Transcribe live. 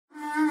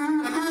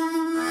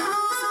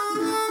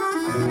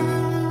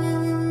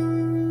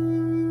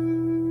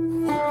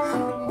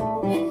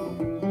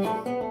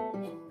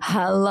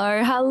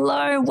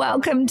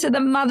welcome to the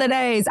Mother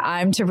Days.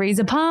 I'm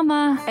Teresa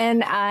Palmer.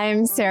 And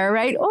I'm Sarah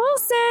Wright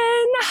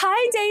Olsen.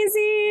 Hi,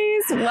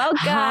 Daisies. Welcome.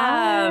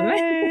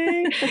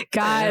 Hi.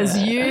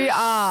 Guys, you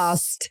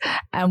asked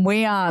and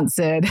we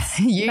answered.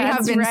 You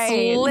have been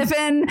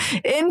slipping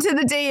into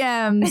the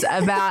DMs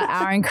about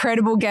our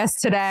incredible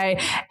guest today,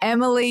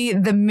 Emily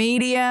the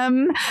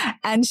Medium,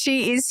 and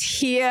she is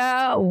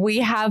here. We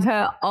have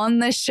her on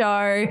the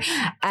show,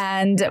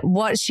 and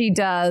what she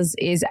does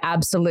is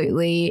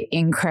absolutely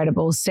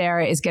incredible.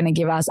 Sarah is going to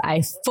give us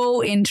a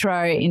full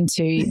intro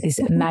into this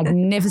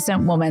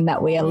magnificent woman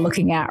that we are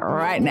looking at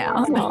right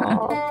now.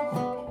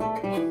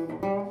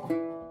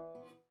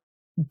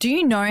 Do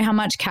you know how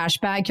much cash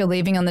back you're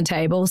leaving on the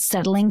table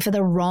settling for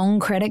the wrong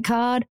credit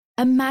card?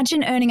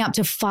 Imagine earning up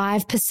to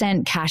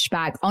 5% cash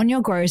back on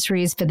your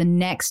groceries for the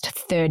next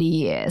 30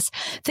 years.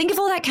 Think of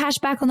all that cash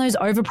back on those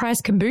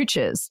overpriced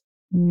kombuchas.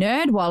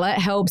 NerdWallet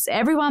helps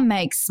everyone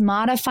make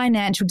smarter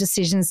financial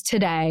decisions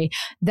today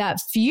that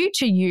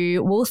future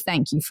you will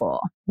thank you for.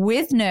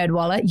 With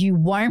NerdWallet, you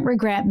won't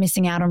regret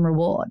missing out on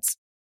rewards.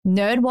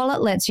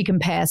 NerdWallet lets you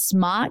compare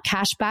smart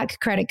cashback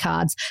credit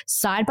cards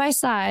side by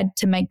side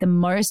to make the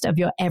most of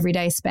your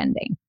everyday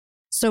spending.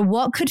 So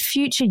what could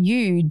future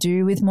you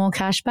do with more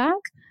cashback?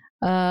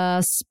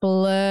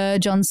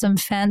 Splurge on some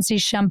fancy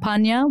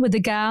champagne with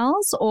the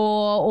gals,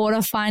 or order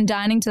fine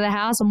dining to the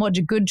house and watch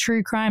a good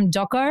true crime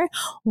doco.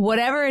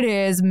 Whatever it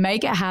is,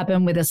 make it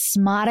happen with a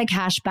smarter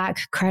cashback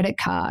credit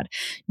card.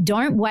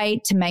 Don't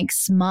wait to make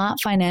smart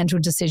financial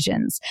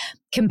decisions.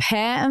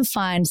 Compare and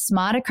find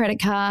smarter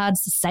credit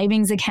cards,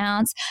 savings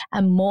accounts,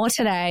 and more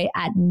today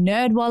at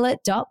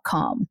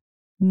nerdwallet.com.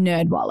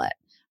 NerdWallet.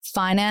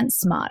 Finance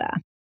smarter.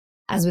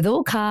 As with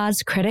all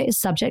cards, credit is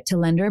subject to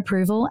lender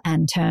approval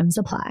and terms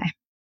apply.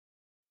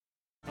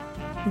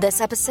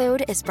 This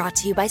episode is brought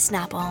to you by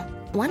Snapple.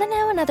 Want to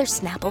know another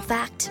Snapple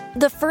fact?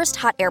 The first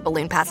hot air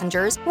balloon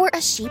passengers were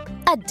a sheep,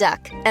 a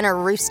duck, and a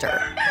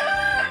rooster.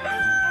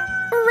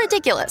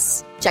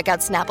 Ridiculous. Check out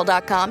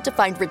Snapple.com to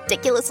find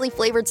ridiculously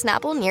flavored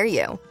Snapple near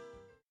you.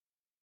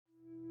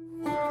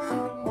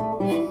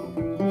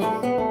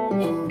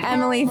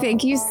 Emily,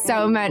 thank you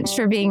so much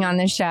for being on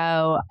the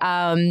show.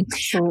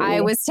 I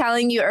was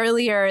telling you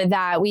earlier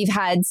that we've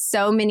had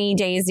so many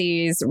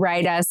daisies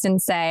write us and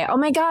say, oh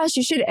my gosh,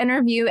 you should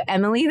interview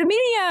Emily the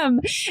Medium.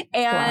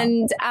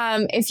 And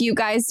if you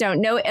guys don't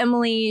know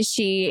Emily,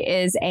 she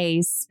is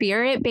a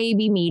spirit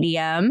baby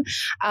medium.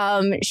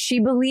 She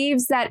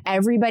believes that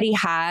everybody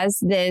has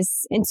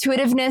this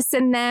intuitiveness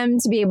in them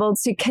to be able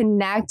to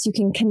connect. You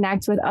can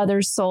connect with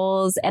other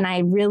souls. And I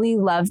really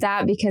love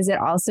that because it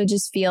also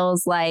just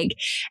feels like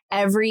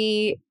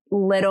every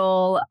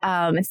little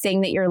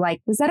thing that you're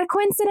like, was that a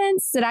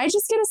coincidence? Did I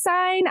just get a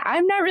sign?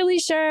 I'm not really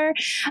sure.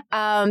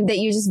 That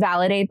you just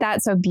validate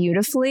that so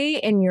beautifully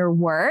in your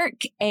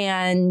work.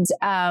 And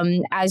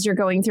as you're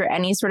going through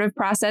any sort of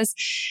process,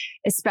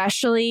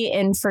 especially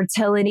in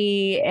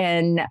fertility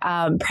and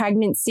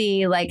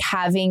pregnancy, like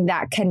having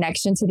that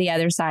connection to the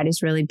other side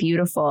is really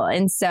beautiful.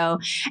 And so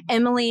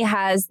Emily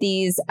has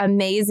these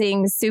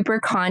amazing super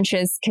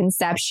conscious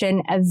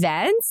conception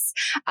events.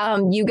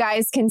 You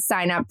guys can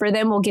sign up for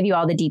them. We'll give you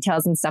all the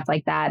details and stuff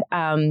like that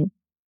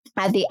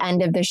at the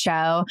end of the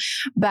show.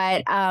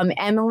 But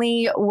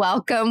Emily,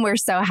 welcome. We're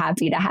so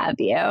happy to have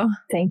you.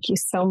 Thank you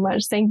so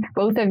much. Thank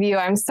both of you.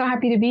 I'm so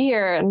happy to be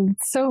here. And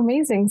it's so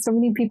amazing. So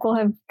many people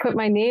have put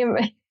my name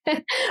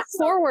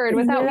forward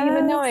without me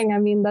even knowing. I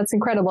mean, that's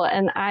incredible.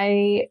 And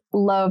I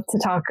love to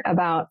talk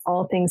about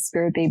all things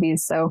spirit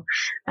babies. So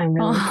I'm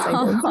really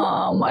excited.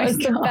 Oh my God.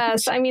 It's the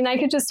best. I mean, I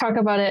could just talk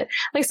about it.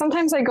 Like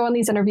sometimes I go on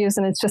these interviews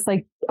and it's just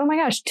like, oh my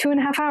gosh,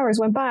 2.5 hours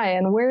went by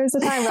and where is the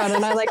time run?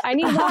 And I'm like, I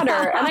need water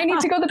and I need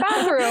to go to the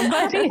bathroom.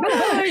 But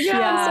I'm so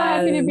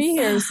happy to be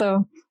here.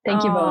 So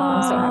thank you both.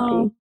 I'm so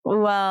happy.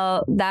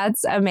 Well,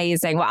 that's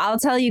amazing. Well, I'll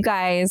tell you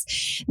guys,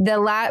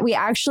 we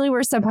actually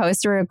were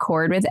supposed to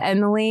record with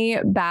Emily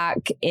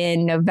back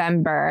in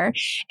November.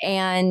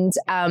 And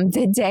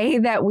the day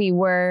that we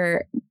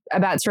were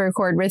about to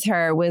record with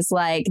her was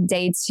like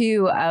day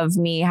 2 of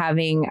me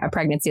having a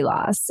pregnancy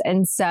loss.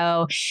 And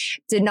so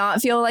did not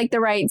feel like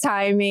the right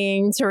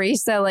timing.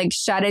 Teresa like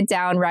shut it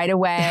down right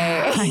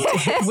away.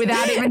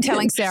 Without even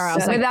telling Sarah.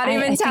 Without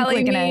even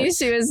telling me.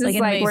 She was just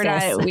like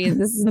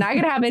this is not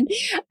going to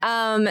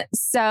happen.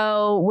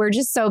 So we're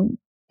just so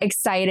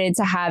excited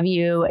to have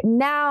you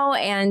now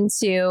and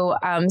to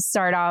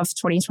start off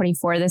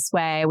 2024 this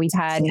way. We've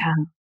had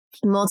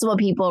multiple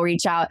people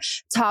reach out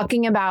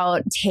talking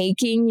about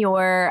taking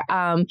your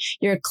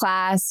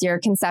class, your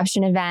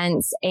conception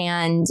events,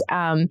 and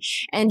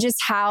just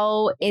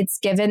how it's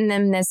given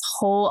them this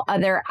whole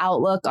other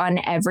outlook on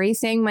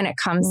everything when it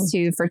comes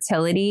to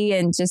fertility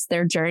and just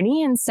their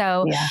journey. And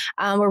so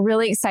we're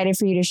really excited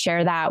for you to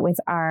share that with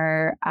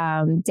our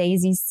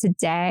daisies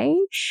today.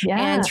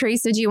 And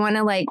Teresa, do you want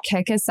to like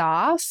kick us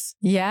off?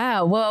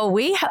 Yeah, well,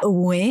 we had a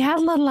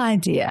little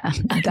idea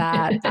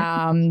that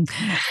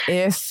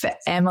if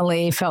Emily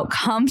Emily felt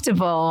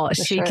comfortable,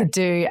 she could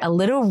do a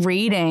little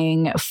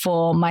reading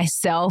for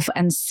myself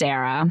and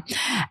Sarah.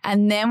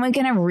 And then we're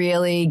going to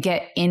really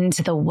get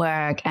into the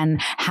work and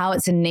how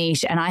it's a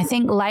niche. And I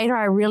think later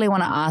I really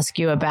want to ask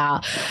you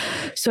about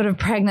sort of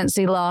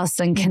pregnancy loss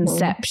and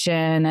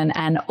conception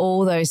and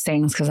all those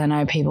things, because I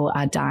know people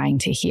are dying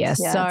to hear. Yes,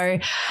 so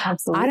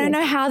absolutely. I don't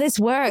know how this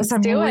works.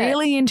 I'm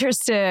really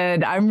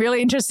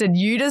interested.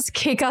 You just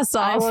kick us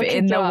off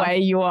in the way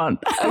you want.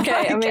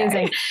 Okay,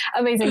 amazing.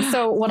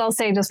 So what I'll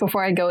say just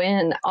before I go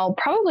in, I'll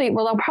probably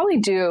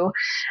do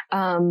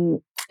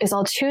is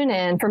I'll tune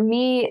in. For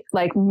me,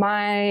 like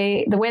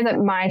the way that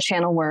my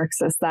channel works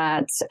is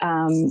that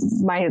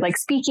my like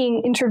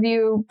speaking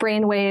interview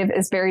brainwave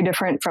is very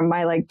different from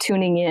my like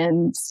tuning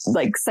in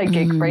like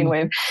psychic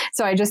brainwave.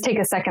 So I just take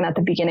a second at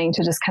the beginning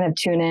to just kind of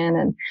tune in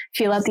and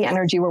feel out the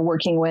energy we're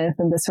working with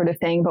and this sort of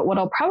thing. But what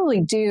I'll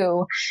probably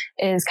do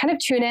is kind of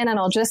tune in and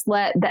I'll just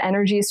let the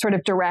energy sort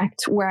of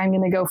direct where I'm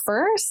going to go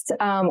first.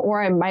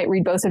 Or I might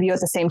read both of you at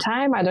the same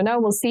time. I don't know.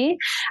 We'll see.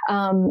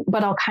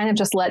 But I'll kind of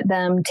just let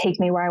them take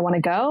me where I want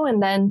to go.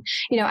 And then,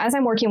 as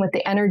I'm working with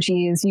the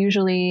energies,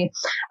 usually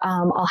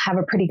I'll have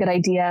a pretty good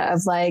idea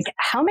of like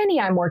how many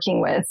I'm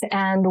working with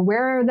and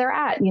where they're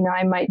at.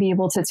 I might be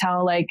able to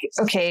tell like,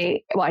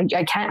 okay, well,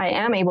 I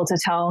am able to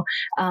tell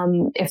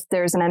if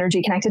there's an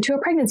energy connected to a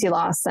pregnancy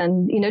loss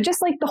and,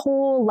 just like the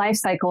whole life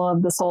cycle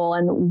of the soul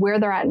and where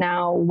they're at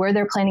now, where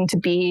they're planning to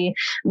be,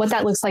 what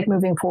that looks like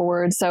moving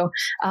forward. So,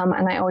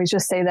 and I always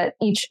just say that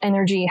each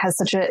energy has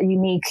such a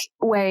unique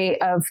way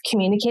of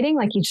communicating,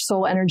 like each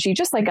soul energy,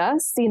 just like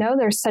us,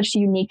 there's such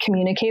unique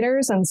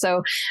communicators. And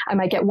so I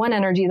might get one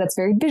energy that's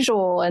very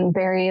visual and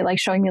very like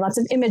showing me lots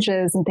of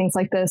images and things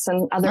like this.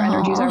 And other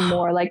energies are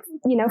more like,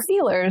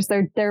 feelers.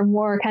 They're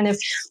more kind of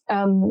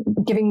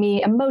giving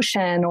me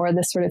emotion or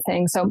this sort of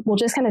thing. So we'll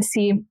just kind of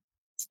see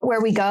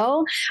where we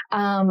go.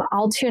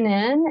 I'll tune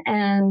in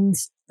and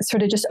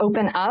sort of just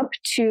open up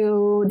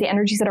to the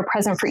energies that are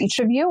present for each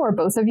of you or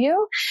both of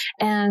you,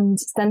 and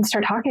then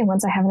start talking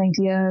once I have an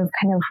idea of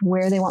kind of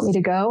where they want me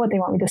to go, what they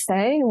want me to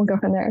say, and we'll go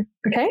from there.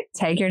 Okay?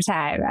 Take your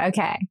time.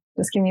 Okay.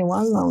 Just give me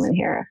one moment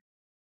here.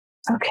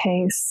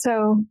 Okay.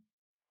 So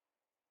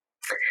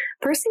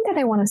first thing that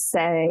I want to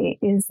say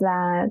is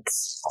that,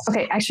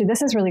 okay, actually,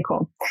 this is really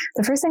cool.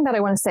 The first thing that I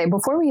want to say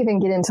before we even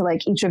get into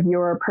like each of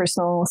your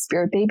personal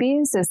spirit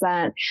babies is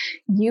that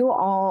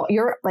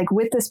you're like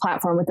with this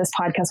platform, with this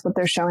podcast, what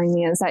they're showing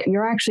me is that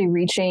you're actually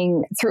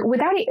reaching through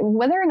without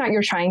whether or not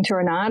you're trying to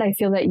or not. I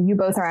feel that you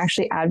both are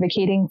actually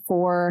advocating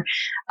for,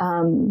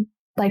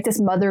 like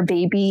this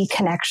mother-baby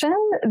connection,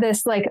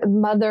 this like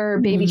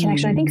mother-baby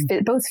connection, I think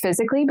both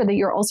physically, but that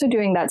you're also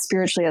doing that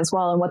spiritually as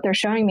well. And what they're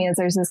showing me is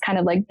there's this kind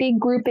of like big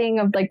grouping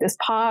of like this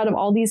pod of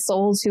all these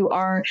souls who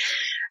are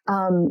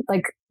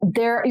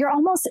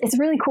it's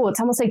really cool. It's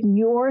almost like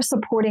you're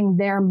supporting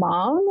their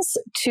moms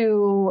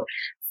to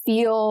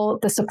feel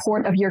the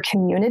support of your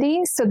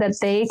community so that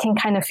they can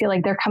kind of feel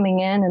like they're coming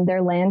in and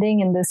they're landing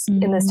in this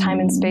time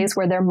and space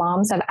where their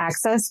moms have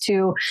access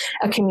to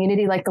a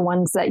community like the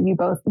one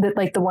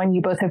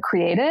you both have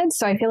created.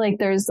 So I feel like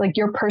there's like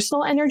your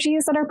personal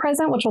energies that are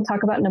present, which we'll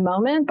talk about in a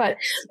moment, but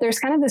there's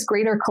kind of this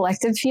greater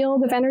collective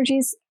field of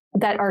energies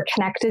that are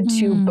connected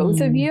to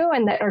both of you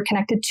and that are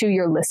connected to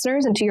your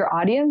listeners and to your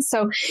audience.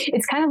 So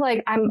it's kind of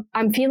like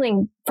I'm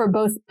feeling for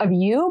both of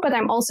you, but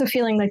I'm also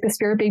feeling like the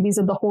spirit babies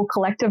of the whole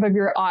collective of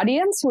your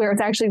audience where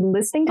it's actually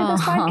listening to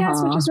this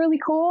podcast, which is really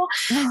cool.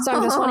 So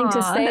I'm just wanting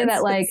to say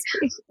that like,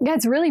 yeah,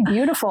 it's really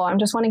beautiful. I'm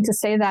just wanting to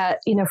say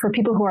that, for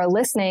people who are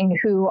listening,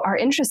 who are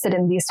interested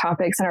in these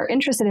topics and are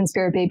interested in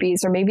spirit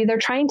babies, or maybe they're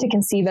trying to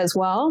conceive as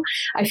well,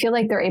 I feel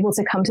like they're able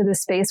to come to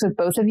this space with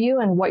both of you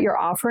and what you're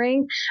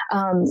offering.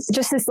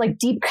 Just this like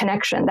deep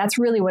connection. That's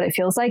really what it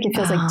feels like. It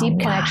feels like deep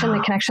connection, the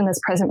connection that's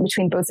present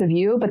between both of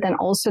you, but then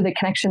also the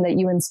connection that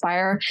you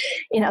inspire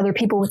in other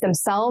people with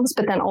themselves,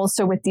 but then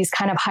also with these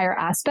kind of higher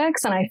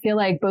aspects. And I feel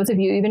like both of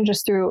you, even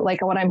just through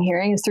like what I'm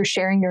hearing is through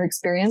sharing your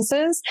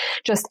experiences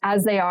just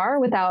as they are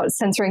without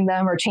censoring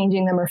them or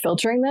changing them or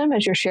filtering them,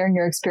 as you're sharing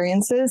your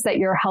experiences, that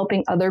you're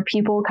helping other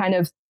people kind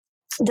of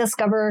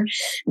discover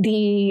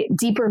the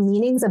deeper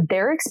meanings of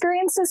their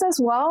experiences as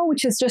well,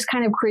 which is just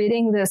kind of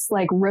creating this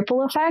like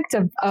ripple effect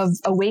of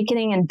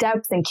awakening and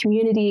depth and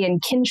community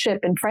and kinship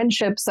and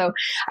friendship. So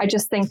I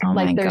just think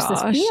there's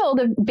this field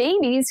of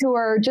babies who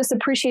are just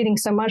appreciating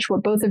so much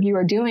what both of you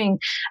are doing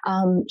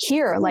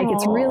here. Like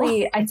it's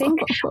really, I think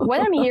what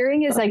I'm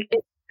hearing is like,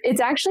 it's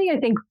actually, I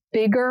think,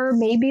 bigger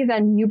maybe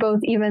than you both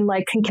even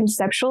like can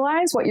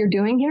conceptualize what you're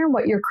doing here,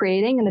 what you're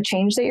creating and the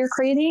change that you're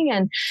creating.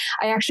 And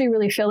I actually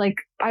really feel like,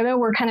 I know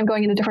we're kind of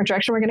going in a different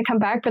direction. We're going to come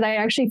back, but I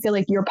actually feel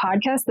like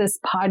this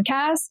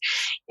podcast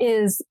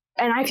is,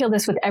 and I feel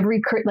this with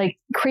every like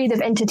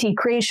creative entity,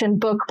 creation,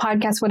 book,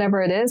 podcast,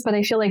 whatever it is. But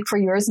I feel like for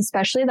yours,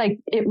 especially, like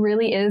it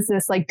really is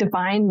this like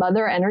divine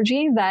mother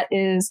energy that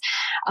is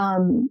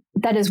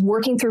that is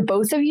working through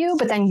both of you,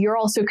 but then you're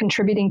also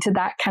contributing to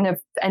that kind of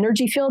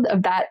energy field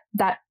of that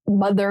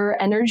mother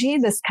energy,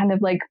 this kind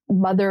of like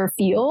mother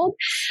field.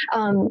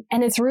 And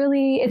it's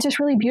just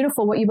really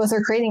beautiful what you both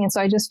are creating. And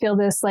so I just feel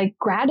this like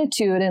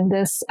gratitude and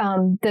this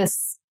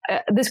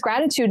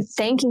gratitude,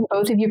 thanking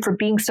both of you for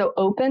being so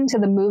open to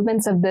the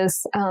movements of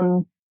this,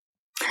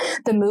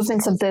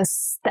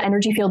 the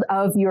energy field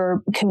of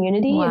your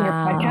community and your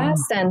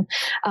podcast. And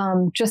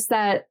just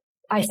that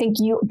I think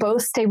you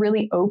both stay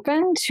really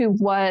open to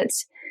what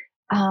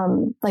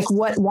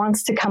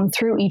wants to come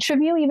through each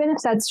of you, even if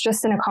that's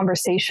just in a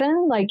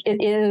conversation. Like but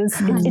it's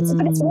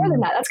more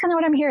than that. That's kind of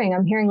what I'm hearing.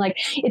 I'm hearing like,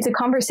 it's a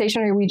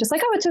conversation where we just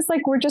like, oh, it's just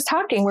like, we're just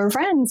talking, we're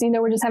friends,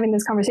 we're just having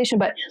this conversation,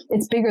 but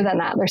it's bigger than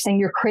that. They're saying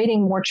you're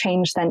creating more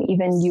change than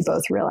even you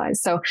both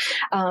realize. So,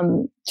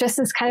 just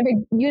this kind of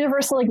a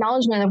universal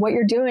acknowledgement of what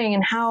you're doing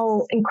and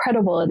how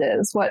incredible it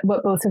is, what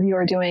both of you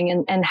are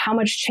doing, and how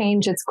much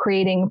change it's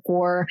creating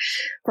for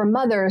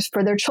mothers,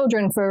 for their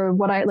children, for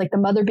what I like, the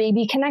mother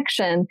baby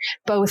connection,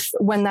 both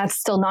when that's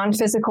still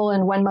non-physical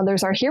and when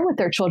mothers are here with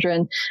their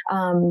children.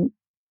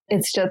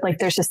 It's just like,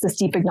 there's just this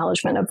deep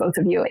acknowledgement of both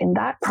of you in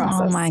that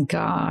process. Oh my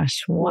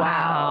gosh.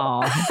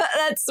 Wow.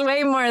 That's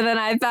way more than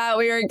I thought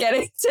we were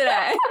getting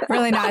today.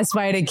 Really nice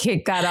way to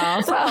kick that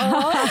off.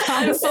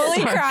 I'm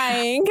fully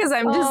crying because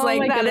I'm just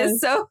like, that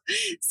is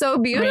so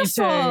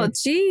beautiful.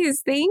 Jeez,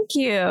 thank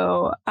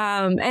you.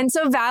 And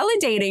so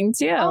validating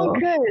too. Oh,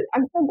 good.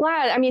 I'm so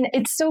glad. I mean,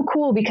 it's so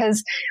cool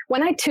because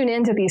when I tune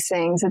into these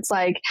things, it's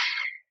like,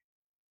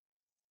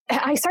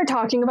 I start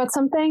talking about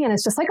something and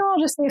it's just like, oh,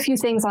 I'll just say a few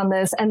things on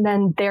this. And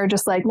then they're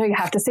just like, no, you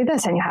have to say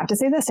this and you have to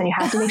say this and you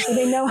have to make sure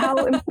they know how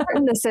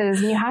important this is.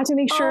 And you have to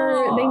make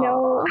sure they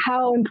know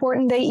how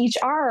important they each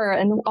are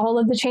and all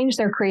of the change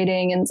they're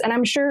creating. And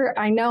I'm sure,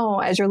 I know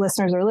as your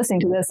listeners are listening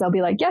to this, they'll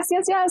be like, yes,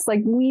 yes, yes.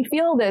 Like we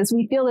feel this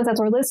as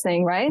we're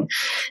listening. Right.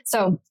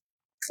 So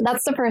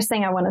that's the first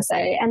thing I want to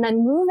say. And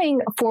then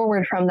moving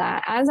forward from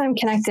that, as I'm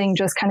connecting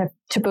just kind of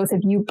to both of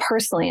you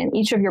personally and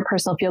each of your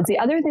personal fields, the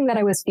other thing that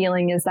I was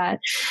feeling is that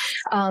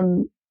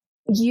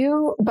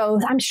you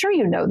both, I'm sure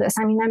you know this.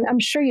 I mean, I'm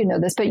sure you know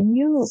this, but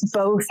you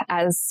both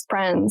as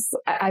friends,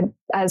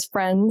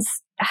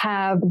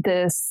 have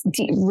this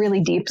really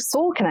deep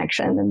soul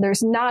connection. And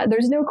there's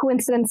no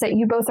coincidence that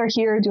you both are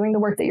here doing the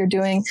work that you're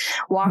doing,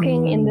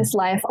 walking in this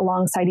life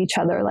alongside each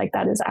other. Like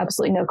that is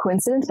absolutely no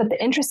coincidence. But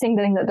the interesting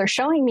thing that they're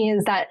showing me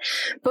is that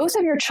both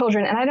of your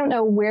children, and I don't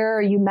know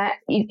where you met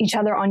each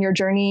other on your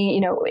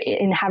journey,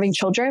 in having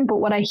children,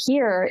 but what I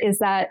hear is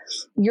that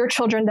your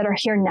children that are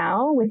here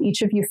now with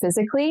each of you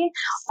physically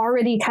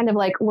already kind of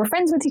like were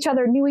friends with each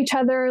other, knew each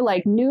other,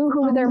 like knew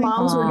who their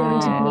moms were going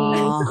to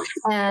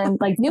be, and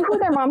like knew who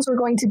their moms were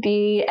going to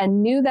be,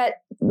 and knew that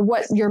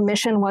what your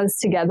mission was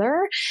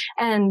together.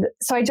 And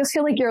so I just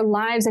feel like your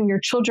lives and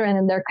your children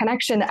and their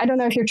connection, I don't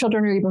know if your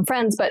children are even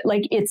friends, but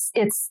like it's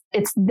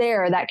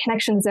there, that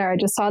connection's there. I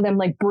just saw them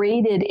like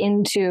braided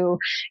into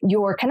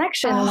your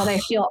connection. And what I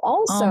feel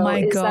also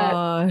is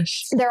that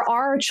there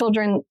are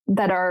children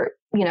that are,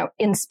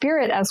 in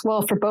spirit as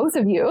well for both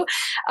of you.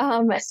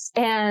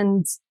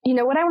 And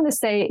what I want to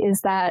say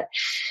is that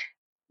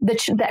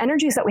the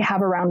energies that we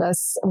have around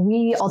us,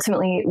 we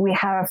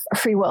have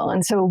free will.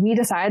 And so we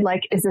decide,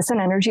 like, is this an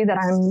energy that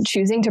I'm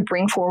choosing to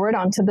bring forward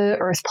onto the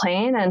earth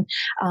plane? And,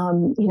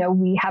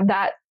 we have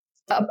that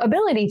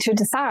ability to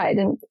decide.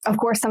 And of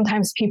course,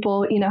 sometimes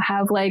people,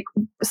 have like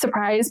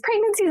surprise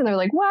pregnancies and they're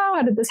like, wow,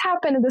 how did this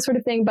happen? And this sort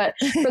of thing. But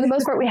for the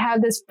most part, we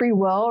have this free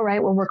will,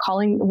 right? Where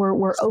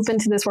we're open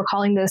to this, we're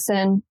calling this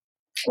in.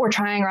 We're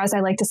trying, or as I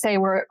like to say,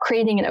 we're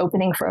creating an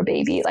opening for a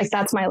baby. Like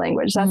that's my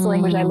language. That's the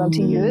language I love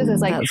to use.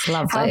 Is like,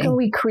 how can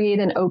we create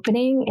an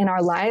opening in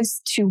our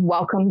lives to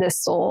welcome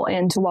this soul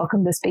and to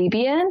welcome this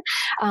baby in?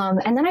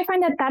 And then I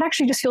find that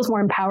actually just feels more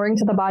empowering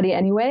to the body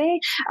anyway.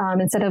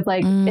 Instead of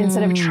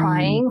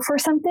trying for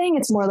something,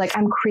 it's more like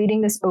I'm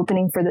creating this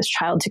opening for this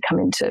child to come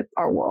into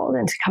our world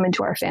and to come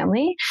into our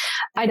family.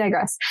 I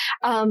digress.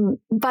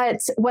 But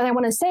what I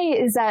want to say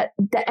is that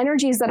the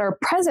energies that are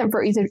present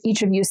for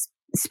each of you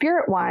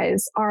spirit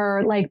wise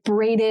are like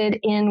braided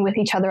in with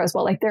each other as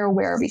well. Like they're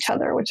aware of each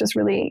other, which is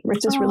really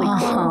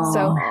cool.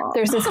 So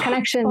there's this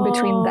connection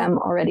between them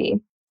already.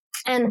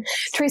 And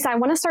Teresa, I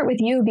want to start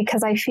with you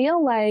because I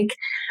feel like,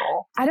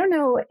 I don't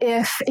know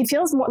if it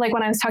feels more like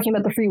when I was talking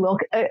about the free will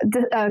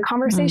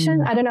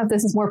conversation, I don't know if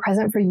this is more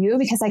present for you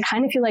because I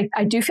kind of feel like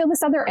I do feel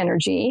this other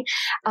energy.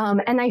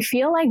 And I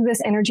feel like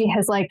this energy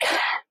has like,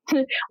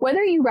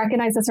 whether you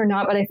recognize this or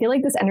not, but I feel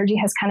like this energy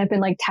has kind of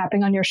been like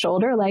tapping on your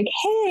shoulder, like,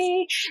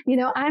 hey,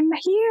 I'm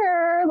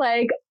here.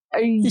 Like,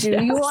 do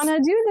you want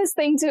to do this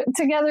thing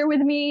together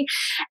with me?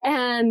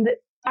 And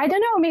I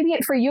don't know, maybe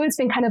for you, it's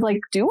been kind of like,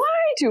 do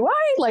I? do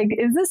I? Like,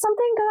 is this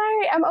something that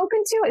I am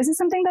open to? Is this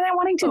something that I'm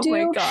wanting to do?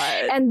 Oh my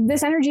God. And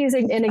this energy is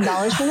an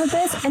acknowledgement of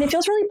this. And it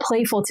feels really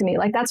playful to me.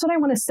 Like, that's what I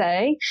want to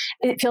say.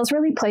 It feels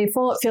really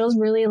playful. It feels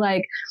really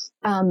like,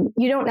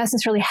 you don't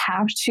necessarily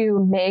have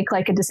to make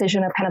like a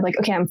decision of kind of like,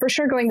 okay, I'm for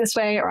sure going this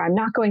way or I'm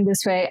not going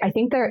this way. I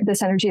think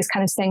this energy is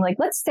kind of saying like,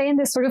 let's stay in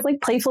this sort of like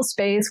playful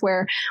space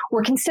where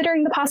we're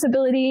considering the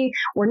possibility.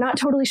 We're not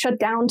totally shut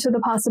down to the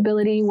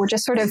possibility. We're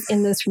just sort of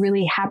in this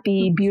really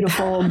happy,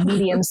 beautiful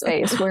medium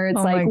space where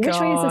it's like, which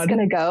way is this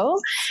going to go?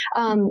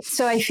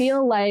 So I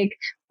feel like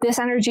this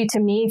energy to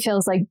me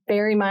feels like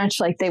very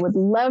much like they would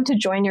love to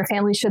join your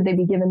family should they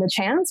be given the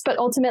chance. But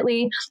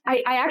ultimately,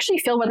 I actually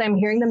feel what I'm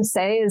hearing them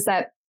say is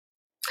that,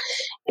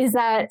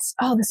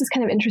 oh, this is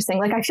kind of interesting.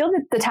 Like, I feel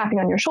that the tapping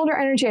on your shoulder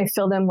energy, I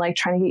feel them like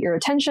trying to get your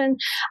attention.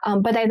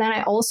 But then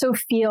I also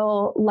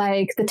feel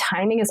like the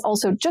timing is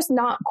also just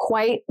not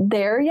quite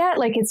there yet.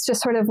 Like, it's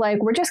just sort of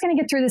like, we're just going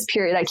to get through this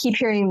period. I keep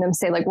hearing them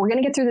say like, we're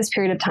going to get through this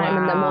period of time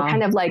and then we'll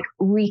kind of like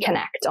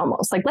reconnect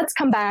almost. Like, let's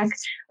come back.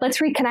 Let's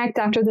reconnect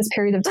after this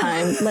period of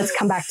time. Let's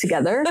come back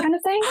together kind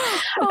of thing.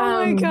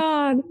 Oh my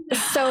God.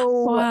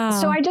 So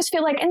I just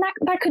feel like, and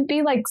that could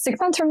be like 6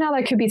 months from now,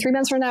 that could be 3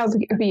 months from now,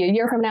 it could be a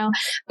year from now.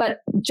 But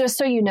just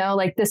so you know,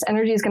 like, this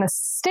energy is going to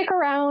stick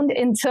around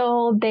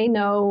until they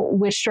know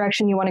which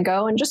direction you want to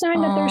go. And just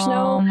knowing that there's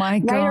no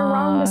right or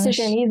wrong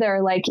decision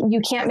either. Like,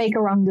 you can't make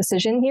a wrong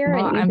decision here.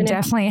 Well, I'm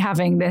definitely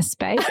having this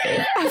baby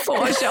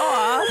for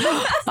sure.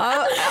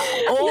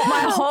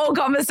 My whole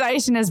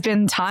conversation has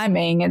been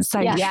timing. It's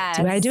like,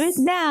 do I do it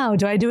now?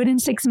 Do I do it in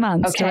 6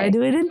 months? Okay. Do I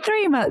do it in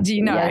 3 months? Do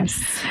you know?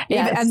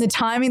 Yes. And the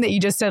timing that you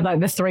just said, like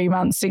the 3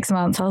 months, 6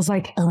 months, I was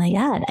like, oh my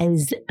God, I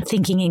was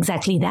thinking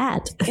exactly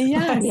that.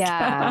 Yes.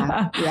 Yeah.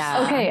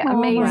 Okay.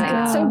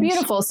 Amazing. So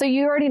beautiful. So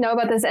you already know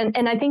about this.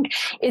 And I think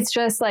it's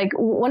just like,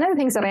 one of the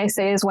things that I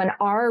say is when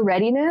our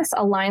readiness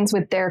aligns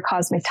with their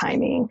cosmic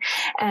timing,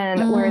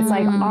 and where it's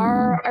like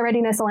our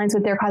readiness aligns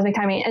with their cosmic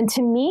timing. And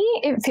to me,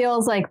 it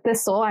feels like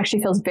this soul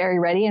actually feels very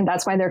ready. And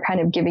that's why they're kind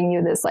of giving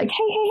you this like,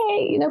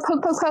 hey, you know,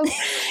 poke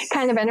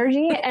kind of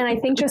energy. And I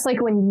think just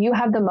like when you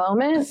have the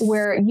moment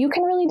where you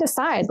can really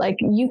decide, like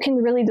you can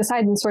really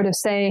decide and sort of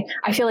say,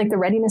 I feel like the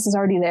readiness is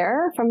already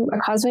there from a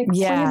cosmic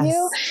point of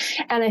view.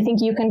 And I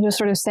think you can just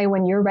sort of say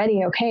when you're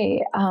ready,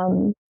 okay,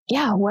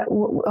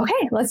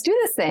 okay, let's do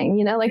this thing,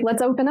 you know, like,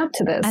 let's open up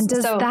to this. And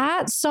does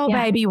that soul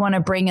baby want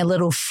to bring a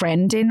little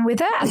friend in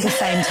with it at the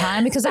same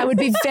time? Because I would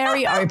be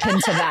very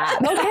open to that.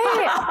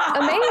 Okay,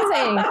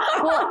 amazing.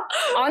 Well,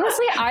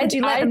 honestly, Would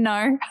you let them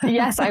know?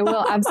 Yes, I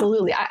will.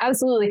 Absolutely.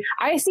 Absolutely.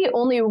 I see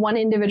only one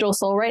individual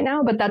soul right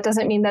now, but that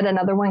doesn't mean that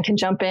another one can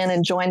jump in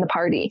and join the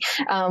party.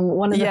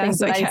 One of the things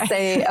that I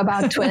say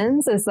about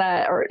twins is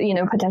that, or, you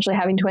know, potentially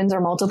having twins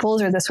or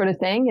multiples or this sort of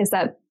thing, is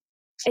that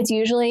it's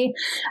usually,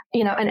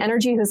 you know, an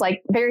energy who's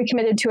like very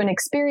committed to an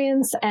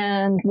experience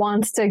and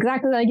wants to,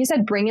 exactly like you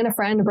said, bring in a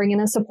friend, bring in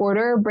a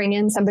supporter, bring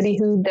in somebody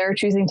who they're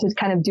choosing to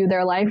kind of do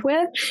their life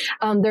with.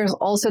 There's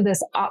also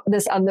this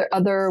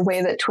other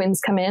way that twins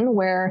come in,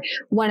 where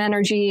one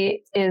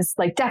energy is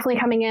like definitely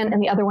coming in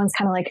and the other one's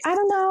kind of like, I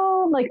don't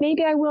know, like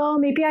maybe I will,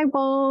 maybe I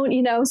won't,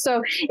 you know.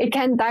 So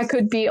that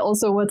could be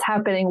also what's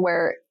happening,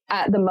 where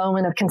at the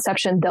moment of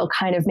conception, they'll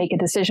kind of make a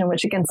decision,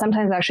 which can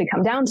sometimes actually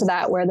come down to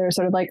that, where they're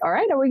sort of like, all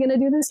right, are we going to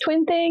do this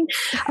twin thing?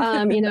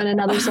 You know, and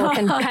another soul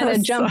can kind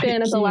of jump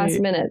in at the last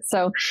minute.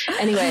 So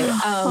anyway,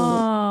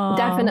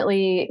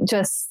 definitely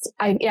just,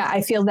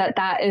 I feel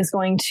that is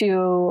going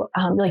to,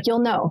 like,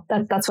 you'll know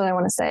that's what I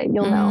want to say.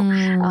 You'll know.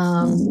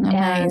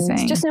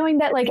 And just knowing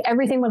that, like,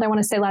 everything, what I want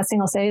to say, last thing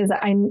I'll say is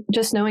that I'm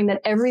just knowing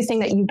that everything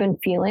that you've been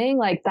feeling,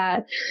 like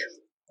that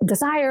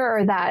desire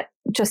or that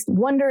just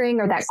wondering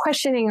or that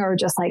questioning or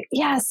just like,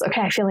 yes,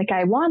 okay, I feel like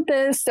I want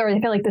this, or I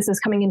feel like this is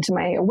coming into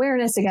my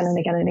awareness again and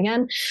again and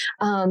again,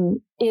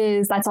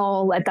 that's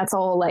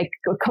all like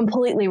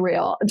completely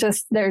real.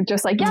 They're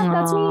just like, yeah,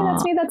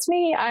 that's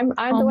me. I'm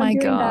the one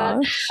doing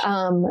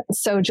that.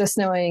 So just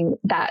knowing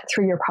that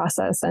through your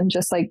process, and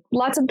just like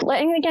lots of,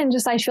 and again,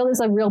 just I feel there's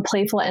a real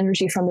playful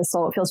energy from the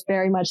soul. It feels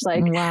very much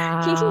like,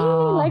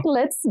 like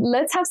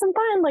let's have some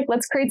fun, like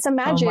let's create some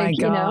magic,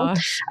 you know.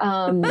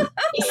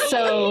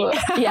 So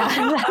yeah.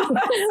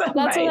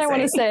 That's what I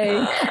want to say.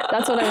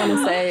 That's what I want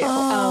to say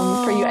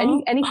for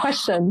you. Any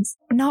questions?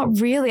 Not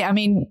really. I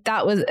mean,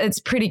 it's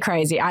pretty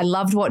crazy. I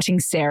loved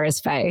watching Sarah's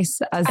face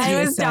as you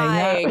were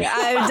saying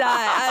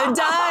that. I'm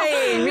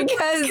dying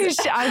because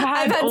I've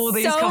had all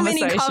these so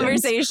many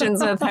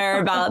conversations with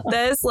her about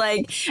this.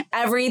 Like,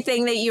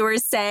 everything that you were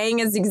saying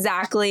is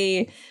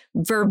exactly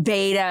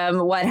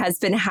verbatim what has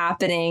been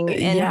happening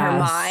in her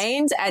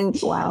mind.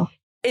 And wow.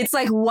 It's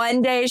like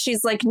one day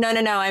she's like, no,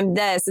 I'm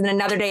this. And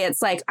another day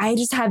it's like, I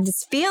just have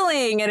this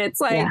feeling. And it's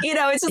like, you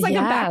know, it's just like a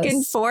back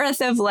and forth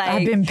of like.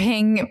 I've been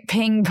ping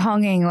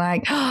ponging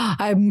like,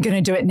 I'm going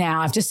to do it now.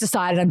 I've just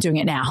decided I'm doing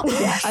it now.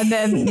 Yes. And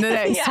then the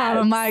next time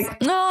I'm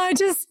like, no, I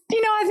just, you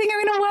know, I think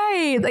I'm going to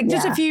wait like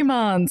just a few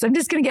months. I'm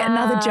just going to get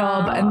another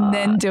job and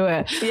then do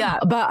it. Yeah.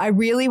 But I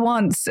really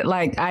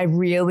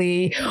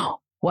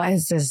why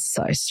is this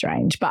so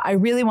strange? But I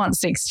really want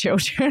 6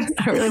 children.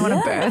 I really want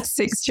to birth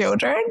 6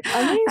 children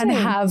and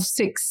have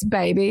 6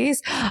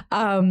 babies.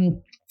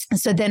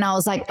 So then I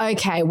was like,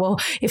 okay, well,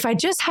 if I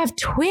just have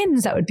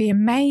twins, that would be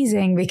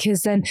amazing,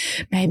 because then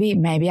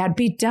maybe I'd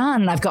be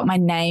done. I've got my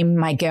name,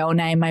 my girl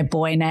name, my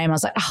boy name. I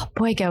was like, oh,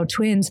 boy, girl,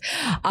 twins.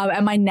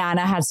 And my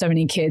nana had so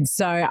many kids.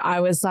 So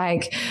I was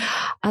like,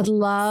 I'd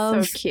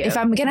love, if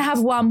I'm going to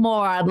have one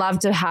more, I'd love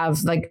to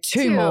have like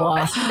 2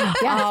 more. So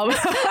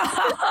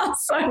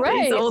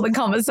these are all the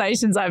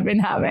conversations I've been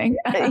having.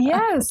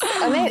 Yes.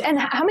 And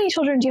how many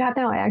children do you have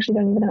now? I actually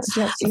don't even know.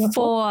 Do you have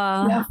 4?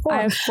 I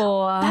have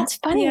 4. That's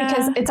funny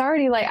because it's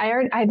already like,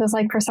 I was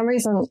like, for some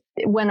reason,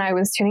 when I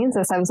was tuning into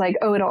this, I was like,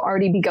 oh, it'll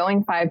already be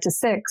going 5 to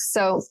 6.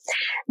 So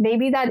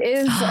maybe that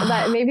is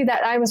maybe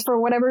that I was, for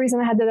whatever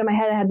reason, I had that in my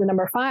head. I had the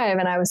number 5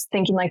 and I was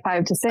thinking like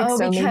 5 to 6.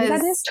 So maybe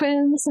that is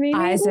twins. Maybe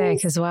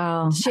Isaac as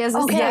well. She has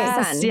a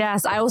stepson.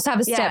 Yes. I also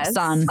have a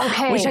stepson,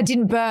 which I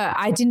didn't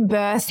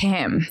birth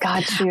him.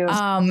 Got you.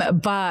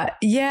 But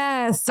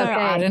yeah, so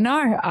I don't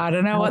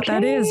know what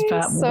that is,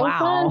 but so wow.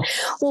 Fun.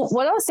 Well,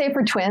 what I'll say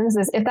for twins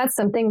is, if that's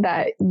something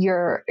that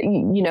you're,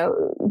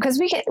 because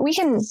we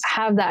can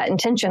have that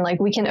intention,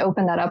 like we can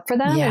open that up for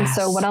them. Yes. And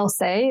so what I'll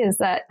say is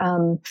that,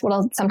 what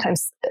I'll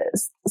sometimes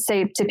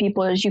say to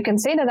people is, you can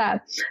say to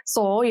that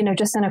soul,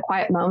 just in a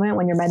quiet moment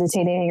when you're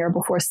meditating or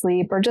before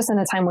sleep, or just in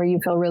a time where you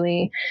feel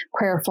really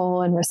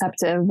prayerful and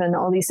receptive and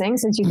all these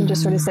things, is you can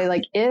just sort of say,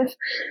 like, if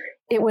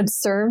it would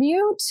serve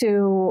you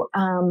to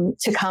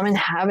come and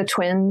have a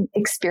twin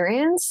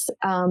experience,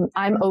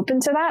 I'm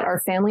open to that. Our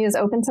family is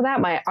open to that.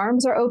 My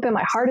arms are open.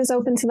 My heart is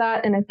open to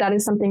that. And if that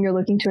is something you're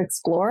looking to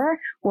explore,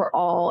 we're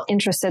all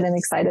interested and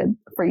excited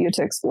for you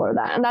to explore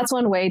that. And that's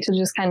one way to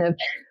just kind of,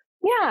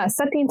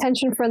 set the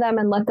intention for them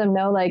and let them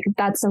know, like,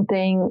 that's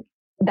something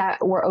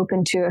that we're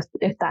open to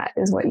if that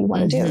is what you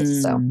want to do.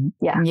 So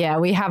yeah,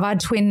 we have our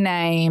twin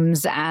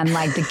names, and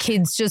like the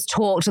kids just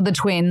talk to the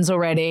twins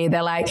already.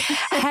 They're like,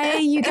 hey,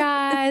 you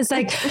guys,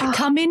 like,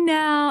 come in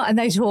now. And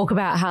they talk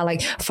about how,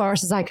 like,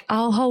 Forrest is like,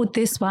 I'll hold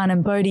this one,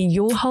 and Bodhi,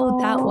 you'll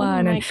hold that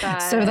one. And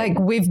so like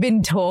we've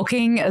been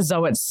talking as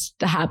though it's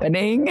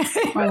happening.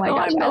 Oh my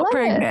gosh, I'm not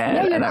pregnant.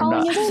 Yeah, you're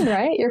calling it in,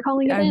 right? You're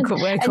calling it in.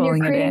 We're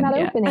calling it in. And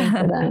you're creating that opening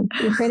for them.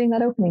 You're creating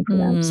that opening for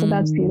them. So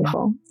that's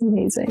beautiful.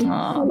 Amazing.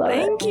 Oh,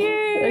 thank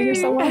you. You're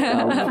so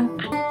welcome.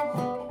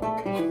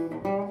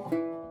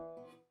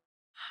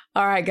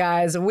 All right,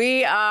 guys,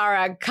 we are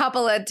a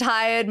couple of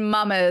tired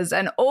mamas,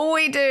 and all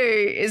we do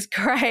is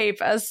crave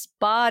a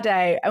spa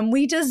day, and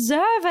we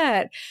deserve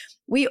it.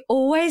 We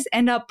always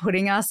end up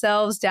putting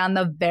ourselves down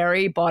the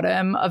very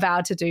bottom of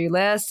our to-do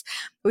list.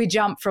 We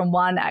jump from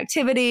one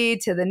activity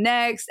to the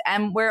next,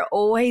 and we're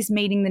always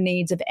meeting the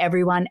needs of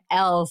everyone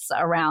else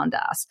around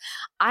us.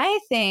 I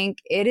think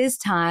it is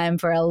time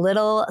for a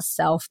little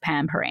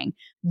self-pampering.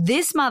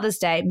 This Mother's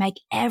Day, make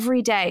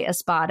every day a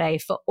spa day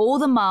for all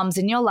the mums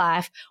in your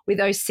life with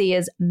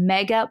Osea's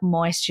Mega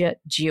Moisture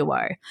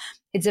Duo.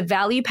 It's a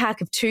value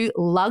pack of 2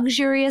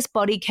 luxurious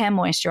body care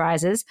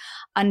moisturizers,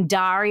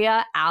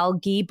 Undaria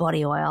Algae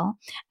Body Oil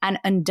and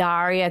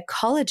Undaria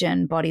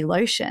Collagen Body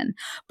Lotion,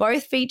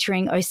 both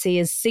featuring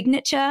Osea's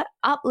signature,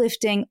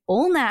 uplifting,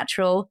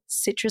 all-natural,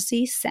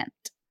 citrusy scent.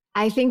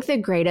 I think the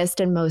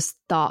greatest and most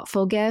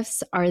thoughtful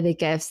gifts are the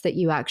gifts that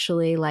you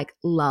actually like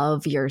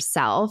love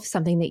yourself,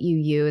 something that you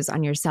use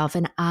on yourself.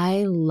 And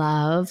I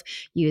love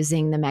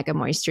using the Mega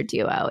Moisture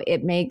Duo.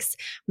 It makes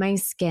my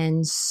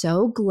skin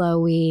so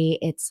glowy.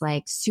 It's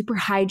like super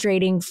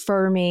hydrating,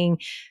 firming,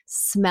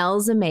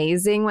 smells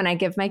amazing. When I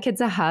give my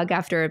kids a hug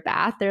after a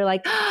bath, they're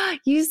like, oh,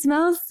 you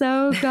smell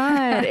so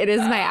good. It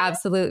is my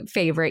absolute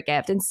favorite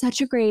gift, and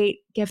such a great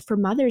gift for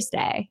Mother's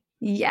Day.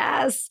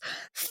 Yes.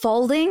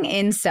 Folding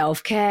in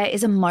self-care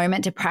is a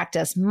moment to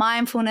practice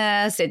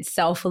mindfulness, it's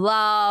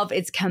self-love,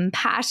 it's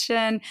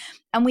compassion.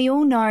 And we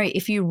all know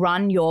if you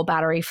run your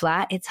battery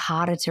flat, it's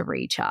harder to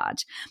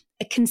recharge.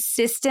 A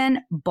consistent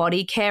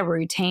body care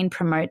routine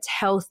promotes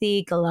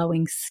healthy,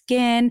 glowing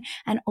skin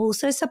and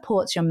also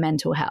supports your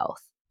mental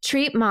health.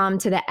 Treat mom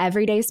to the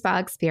everyday spa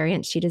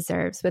experience she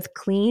deserves with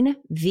clean,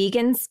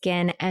 vegan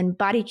skin and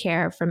body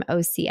care from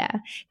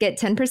Osea. Get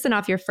 10%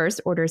 off your first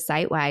order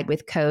site-wide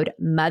with code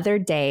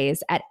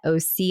MOTHERDAYS at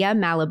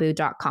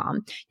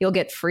OseaMalibu.com. You'll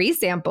get free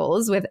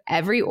samples with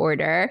every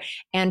order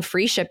and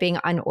free shipping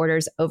on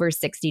orders over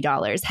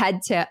 $60.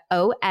 Head to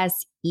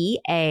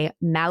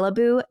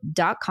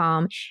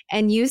OSEAMalibu.com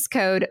and use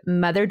code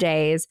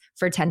MOTHERDAYS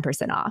for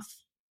 10% off.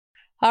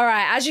 All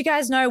right. As you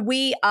guys know,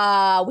 we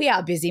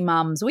are busy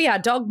mums. We are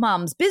dog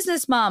mums,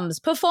 business mums,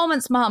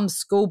 performance mums,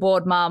 school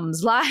board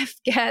mums. Life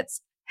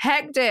gets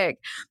hectic.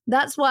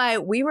 That's why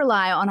we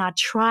rely on our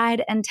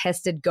tried and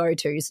tested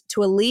go-tos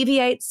to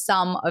alleviate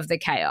some of the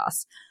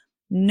chaos.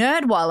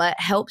 NerdWallet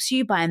helps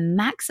you by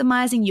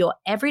maximizing your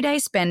everyday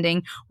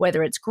spending,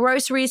 whether it's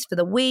groceries for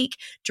the week,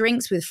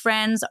 drinks with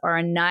friends, or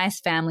a nice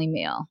family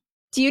meal.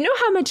 Do you know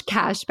how much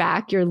cash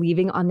back you're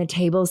leaving on the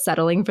table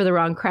settling for the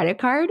wrong credit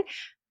card?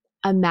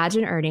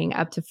 Imagine earning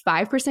up to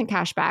 5%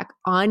 cash back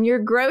on your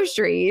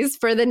groceries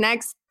for the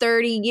next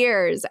 30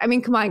 years. I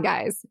mean, come on,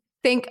 guys.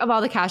 think of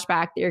all the cash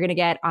back that you're going to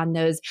get on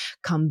those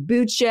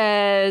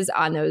kombuchas,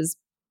 on those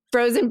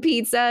frozen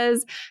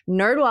pizzas.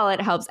 NerdWallet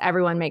helps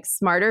everyone make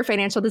smarter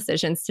financial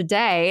decisions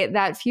today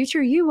that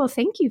future you will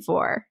thank you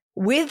for.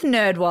 With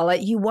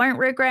NerdWallet, you won't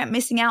regret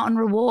missing out on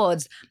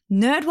rewards.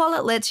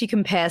 NerdWallet lets you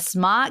compare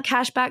smart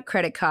cashback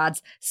credit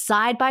cards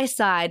side by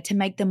side to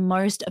make the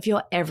most of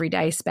your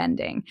everyday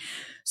spending.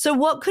 So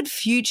what could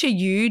future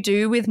you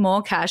do with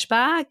more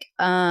cashback?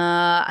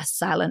 A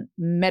silent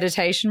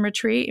meditation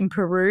retreat in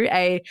Peru,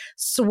 a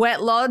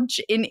sweat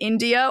lodge in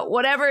India,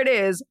 whatever it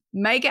is,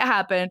 make it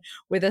happen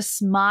with a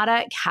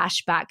smarter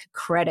cashback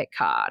credit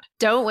card.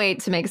 Don't wait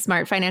to make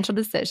smart financial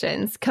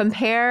decisions.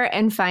 Compare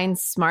and find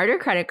smarter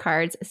credit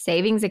cards,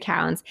 savings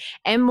accounts,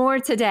 and more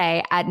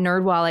today at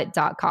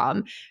nerdwallet.com.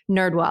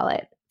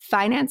 NerdWallet.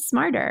 Finance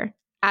smarter.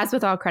 As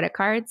with all credit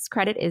cards,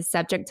 credit is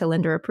subject to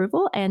lender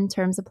approval and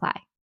terms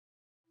apply.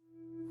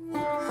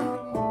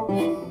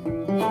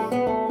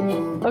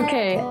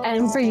 Okay,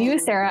 and for you,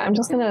 Sarah, I'm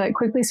just going to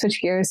quickly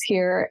switch gears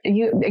here.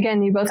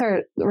 You both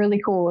are really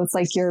cool. It's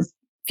like your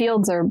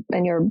fields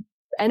and your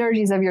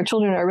energies of your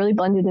children are really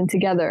blended in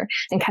together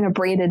and kind of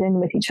braided in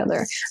with each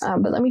other.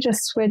 But let me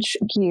just switch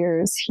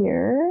gears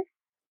here.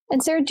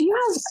 And Sarah, do you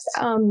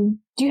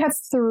have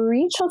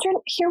 3 children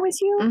here with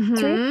you? Mm-hmm.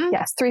 3?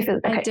 Yes, 3. Okay.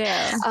 I do.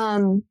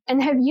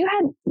 And have you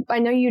had? I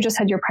know you just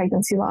had your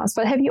pregnancy loss,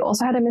 but have you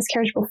also had a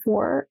miscarriage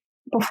before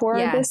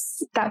Yes.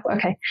 this?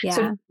 Okay. Yeah.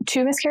 So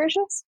 2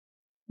 miscarriages?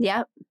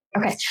 Yep.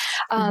 Okay.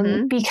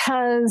 Mm-hmm.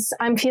 Because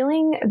I'm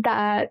feeling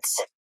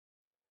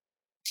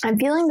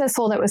the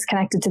soul that was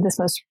connected to this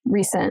most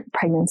recent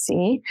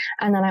pregnancy.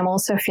 And then I'm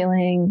also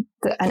feeling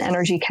an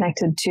energy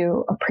connected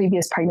to a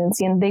previous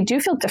pregnancy. And they do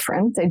feel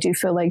different. They do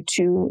feel like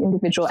 2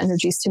 individual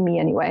energies to me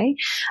anyway.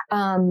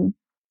 And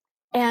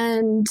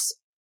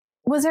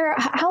what was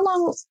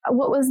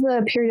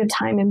the period of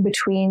time in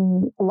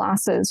between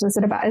losses? Is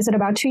it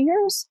about 2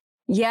 years?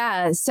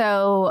 Yeah.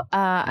 So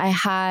I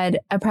had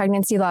a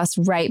pregnancy loss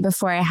right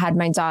before I had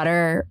my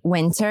daughter,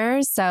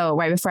 Winter. So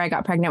right before I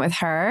got pregnant with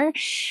her.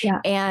 Yeah.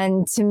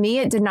 And to me,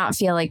 it did not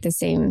feel like the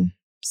same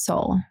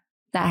soul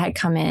that had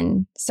come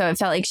in. So it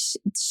felt like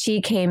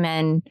she came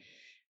in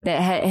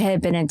that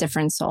had been a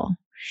different soul.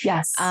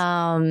 Yes.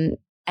 And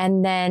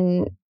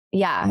then,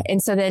 yeah.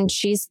 And so then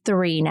she's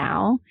 3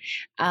 now.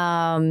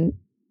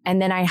 And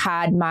then I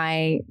had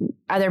my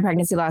other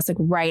pregnancy loss like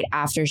right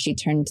after she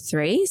turned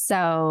 3.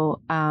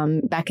 So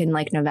back in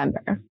like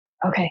November.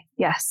 Okay.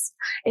 Yes.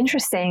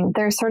 Interesting.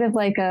 There's sort of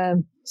like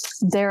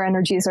their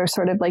energies are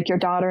sort of like your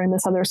daughter and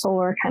this other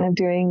soul are kind of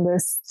doing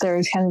this.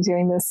 They're kind of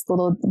doing this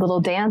little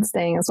dance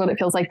thing is what it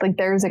feels like. Like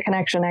there's a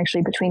connection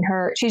actually between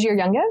her. She's your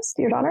youngest,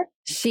 your daughter?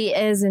 She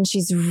is. And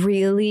she's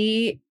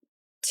really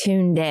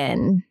tuned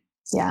in.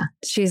 Yeah.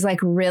 She's like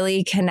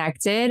really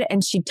connected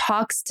and she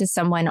talks to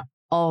someone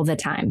all the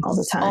time.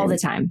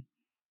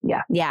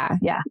 Yeah. Yeah.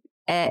 Yeah.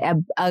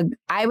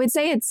 I would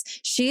say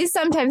she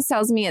sometimes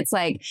tells me it's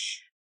like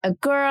a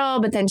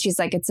girl, but then she's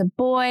like, it's a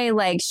boy.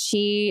 But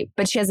she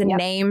has a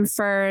name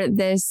for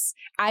this.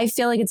 I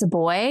feel like it's a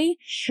boy,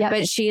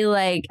 but she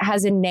like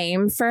has a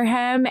name for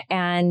him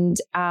and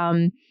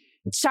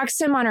talks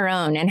to him on her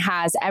own and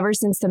has ever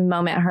since the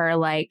moment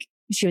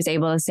she was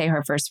able to say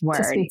her first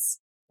words.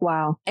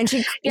 Wow. And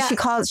she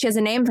has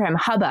a name for him.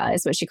 Hubba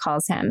is what she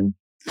calls him.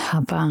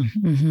 Hubba.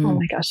 Mm-hmm. Oh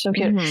my gosh, so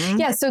cute. Mm-hmm.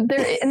 Yeah. So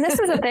and this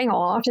is a thing I'll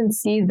often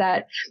see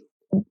that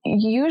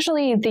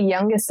usually the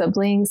youngest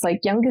siblings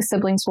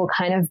will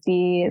kind of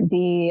be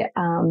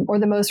or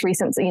the most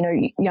recent,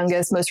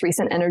 youngest, most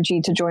recent energy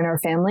to join our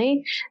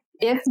family.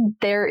 If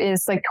there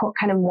is like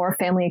kind of more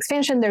family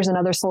expansion, there's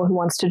another soul who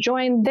wants to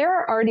join.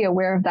 They're already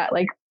aware of that.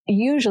 Like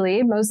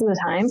usually, most of the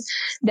time,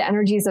 the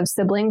energies of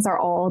siblings are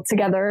all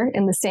together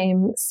in the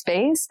same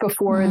space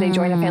before they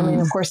join a family.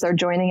 And of course, they're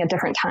joining at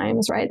different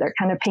times, right? They're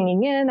kind of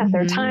pinging in at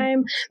their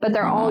time, but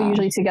they're all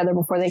usually together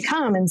before they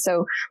come. And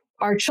so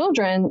our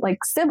children, like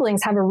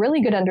siblings, have a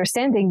really good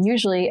understanding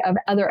usually of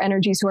other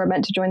energies who are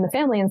meant to join the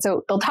family. And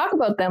so they'll talk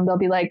about them. They'll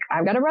be like,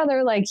 I've got a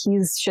brother, like he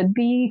should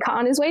be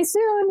on his way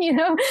soon, she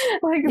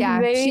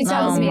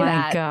tells me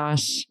that. Oh my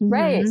gosh.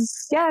 Right.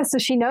 Mm-hmm. Yeah. So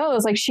she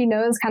knows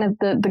kind of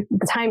the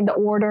time, the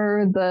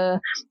order,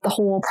 the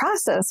whole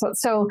process.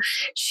 So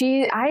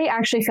I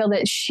actually feel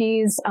that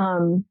she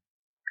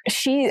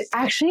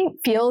actually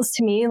feels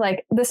to me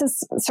like this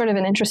is sort of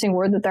an interesting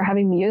word that they're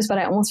having me use, but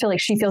I almost feel like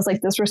she feels like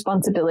this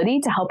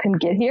responsibility to help him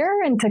get here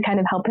and to kind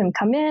of help him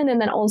come in.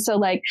 And then also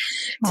like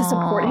to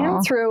support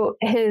him through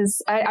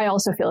I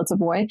also feel it's a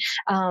boy,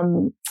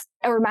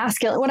 or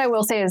masculine. What I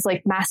will say is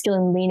like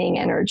masculine leaning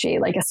energy,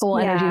 like a soul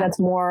energy that's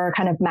more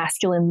kind of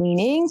masculine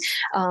leaning,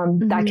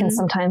 that can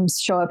sometimes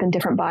show up in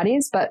different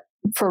bodies, but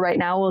for right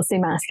now, we'll say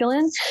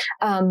masculine.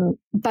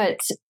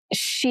 But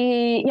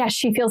she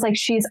feels like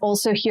she's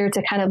also here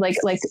to kind of like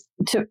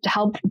to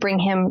help bring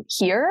him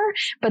here,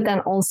 but then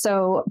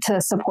also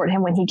to support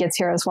him when he gets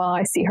here as well.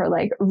 I see her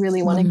like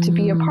really wanting to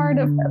be a part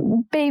of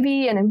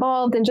baby and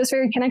involved and just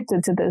very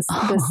connected to this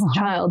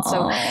child.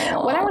 So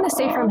what I want to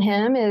say from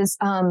him is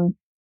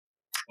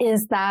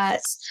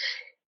that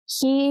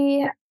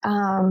he,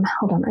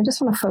 hold on, I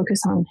just want to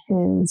focus on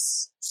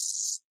his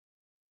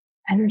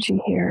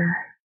energy here.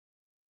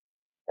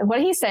 What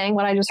he's saying,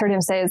 what I just heard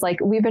him say is like,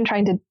 we've been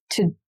trying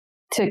to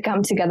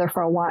come together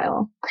for a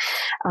while.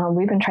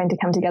 We've been trying to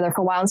come together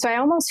for a while. And so I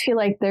almost feel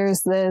like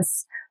there's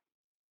this,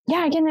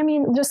 again, I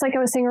mean, just like I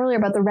was saying earlier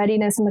about the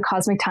readiness and the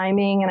cosmic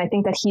timing. And I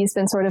think that he's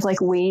been sort of like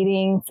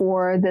waiting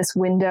for this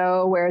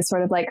window where it's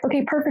sort of like,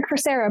 okay, perfect for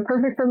Sarah,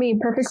 perfect for me,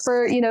 perfect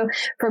for,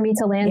 for me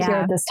to land here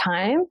at this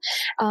time.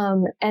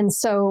 And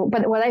so,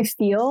 but what I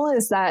feel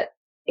is that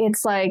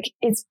it's like,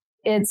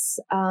 it's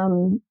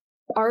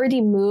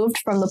already moved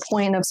from the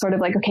point of sort of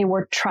like, okay,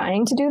 we're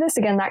trying to do this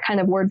again, that kind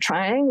of word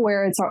trying,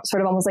 where it's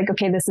sort of almost like,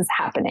 okay, this is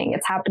happening.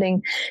 It's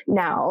happening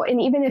now.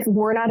 And even if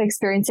we're not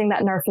experiencing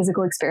that in our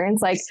physical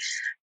experience, like,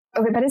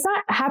 okay, but it's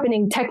not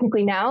happening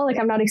technically now. Like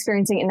I'm not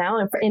experiencing it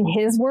now. In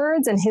his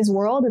words and his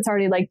world, it's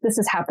already like, this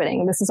is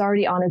happening. This is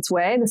already on its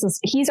way.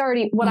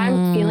 What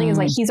I'm feeling is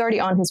like, he's already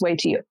on his way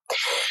to you.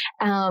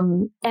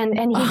 And he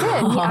did.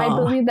 I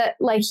believe that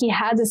like he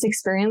had this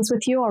experience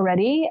with you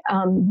already.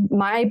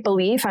 My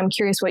belief, I'm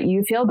curious what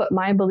you feel, but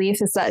my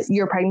belief is that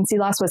your pregnancy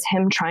loss was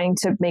him trying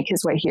to make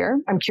his way here.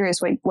 I'm curious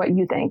what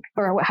you think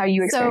or how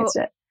you experienced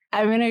it.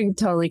 I'm going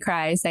to totally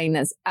cry saying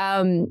this.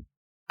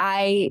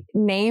 I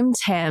named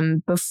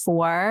him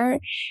before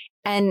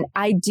and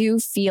I do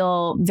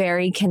feel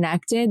very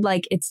connected.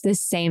 Like it's the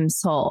same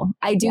soul.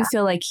 I do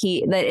feel like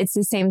that it's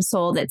the same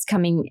soul that's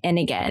coming in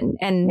again.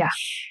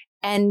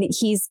 And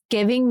he's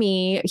giving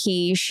me,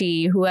 he,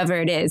 she,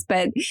 whoever it is,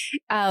 but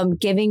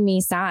giving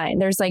me sign.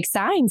 There's like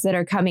signs that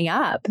are coming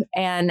up.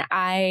 And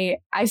I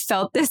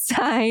felt this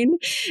sign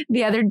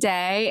the other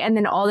day. And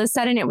then all of a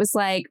sudden it was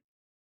like,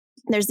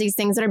 there's these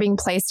things that are being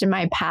placed in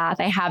my path.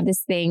 I have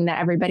this thing that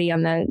everybody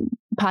on the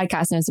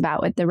podcast knows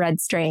about with the red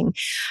string.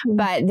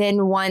 But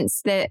then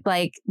once that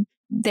like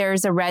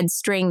there's a red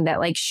string that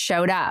like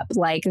showed up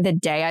like the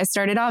day I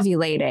started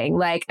ovulating,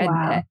 like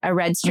a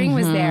red string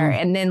was there.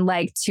 And then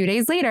like 2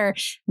 days later,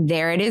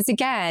 there it is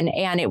again.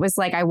 And it was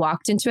like, I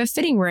walked into a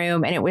fitting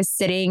room and it was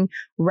sitting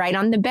right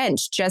on the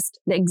bench, just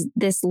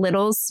this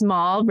little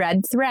small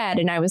red thread.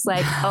 And I was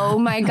like, oh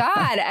my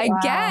God,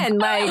 again,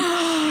 like,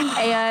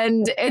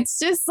 and it's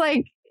just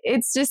like,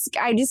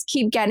 I just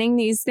keep getting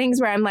these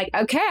things where I'm like,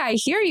 okay, I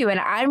hear you and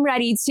I'm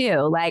ready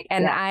too. Like,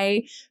 and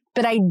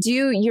but I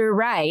do, you're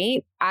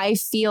right. I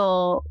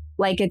feel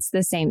like it's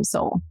the same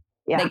soul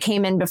that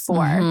came in before.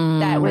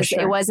 That was,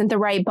 it wasn't the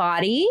right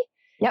body.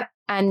 Yep.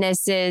 And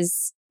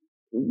this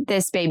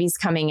baby's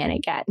coming in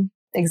again.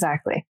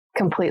 Exactly.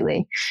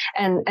 Completely.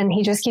 And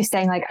he just keeps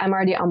saying like, I'm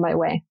already on my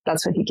way.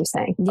 That's what he keeps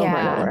saying over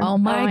and over. Oh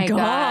my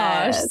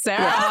gosh,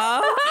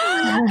 Sarah.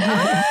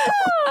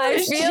 I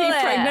feel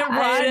it. Pregnant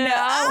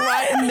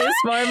right in this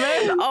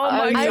moment. Oh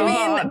my God. I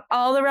mean,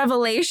 all the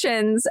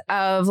revelations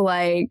of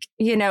like,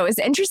 it's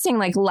interesting.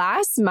 Like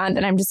last month,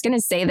 and I'm just going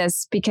to say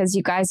this because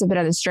you guys have been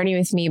on this journey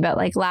with me, but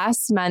like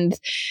last month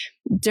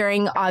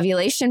during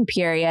ovulation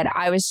period,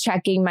 I was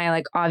checking my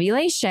like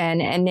ovulation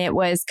and it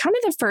was kind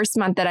of the first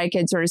month that I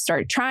could sort of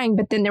start trying,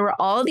 but then there were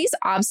all these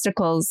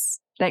obstacles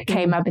that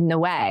came up in the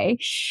way.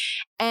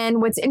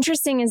 And what's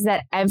interesting is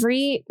that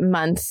every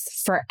month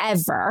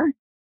forever,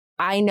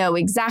 I know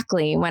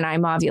exactly when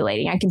I'm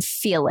ovulating. I can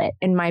feel it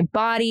in my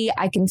body.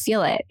 I can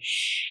feel it.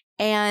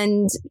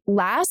 And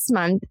last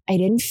month, I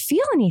didn't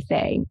feel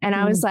anything. And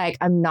I was like,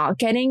 I'm not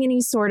getting any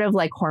sort of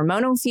like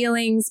hormonal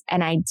feelings.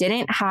 And I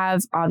didn't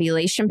have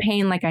ovulation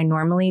pain like I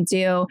normally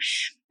do.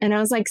 And I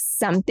was like,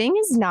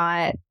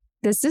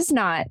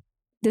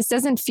 this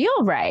doesn't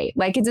feel right.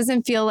 Like it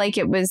doesn't feel like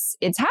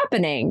it's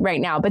happening right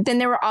now. But then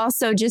there were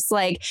also just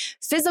like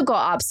physical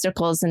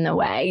obstacles in the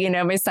way.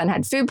 My son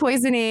had food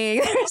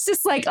poisoning. There's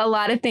just like a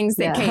lot of things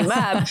that came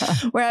up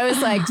where I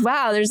was like,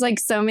 wow, there's like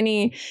so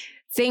many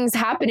things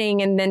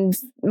happening. And then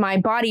my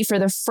body, for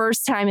the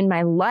first time in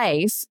my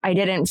life, I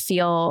didn't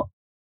feel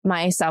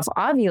myself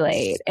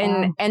ovulate.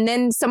 And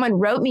then someone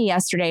wrote me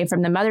yesterday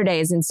from the Mother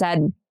Days and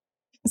said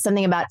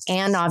something about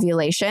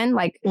anovulation,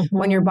 like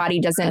when your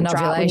body doesn't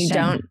drop, when you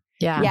don't.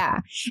 Yeah.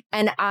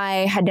 And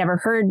I had never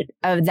heard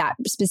of that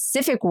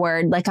specific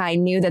word. Like I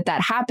knew that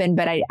happened,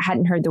 but I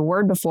hadn't heard the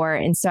word before.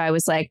 And so I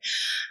was like,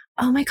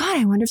 oh my God,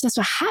 I wonder if that's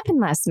what happened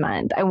last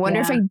month. I wonder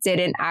if I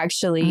didn't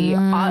actually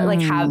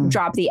have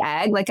drop the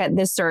egg, like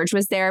the surge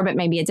was there, but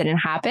maybe it didn't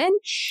happen.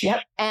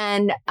 Yep.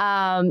 And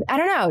I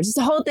don't know, just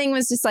the whole thing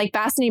was just like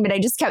fascinating, but I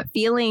just kept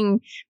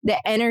feeling the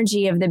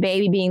energy of the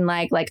baby being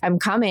like, I'm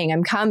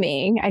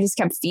coming. I just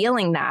kept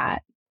feeling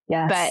that.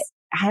 Yes. But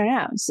I don't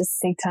know. It's just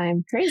big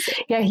time. Crazy.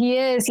 Yeah, he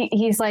is.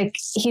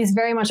 He's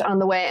very much on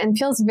the way and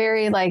feels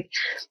very like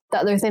the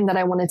other thing that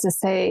I wanted to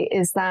say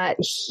is that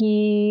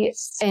he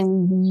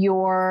and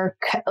your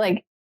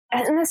like,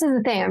 and this is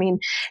the thing. I mean,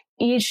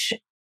 each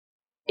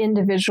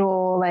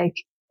individual like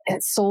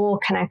soul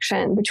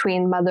connection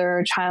between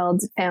mother,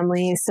 child,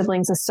 family,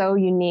 siblings is so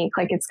unique.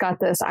 Like it's got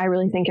this, I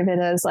really think of it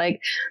as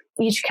like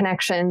each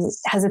connection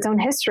has its own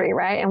history,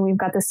 right? And we've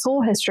got this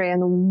soul history,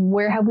 and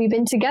where have we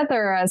been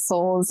together as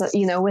souls,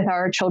 you know, with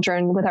our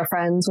children, with our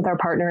friends, with our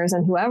partners,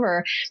 and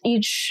whoever.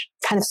 Each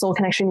kind of soul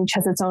connection, each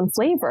has its own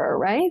flavor,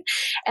 right?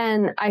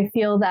 And I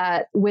feel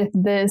that with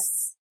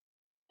this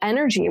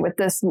energy, with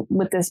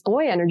this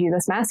boy energy,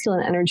 this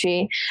masculine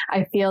energy,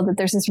 I feel that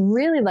there's this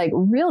really like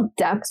real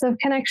depth of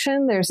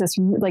connection. There's this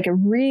like a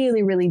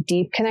really, really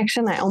deep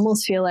connection. I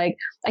almost feel like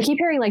I keep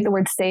hearing like the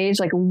word sage,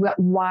 like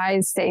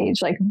wise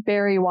sage, like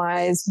very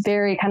wise,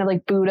 very kind of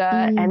like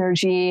Buddha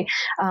energy.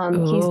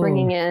 He's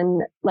bringing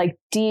in like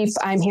deep,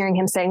 I'm hearing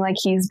him saying like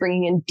he's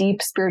bringing in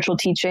deep spiritual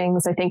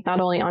teachings, I think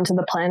not only onto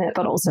the planet,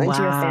 but also into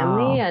your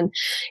family. And,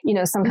 you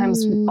know,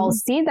 sometimes I'll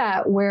see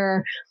that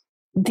where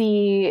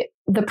the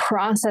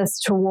process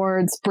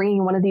towards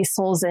bringing one of these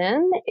souls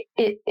in,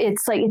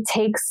 it's like, it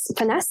takes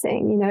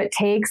finessing, you know, it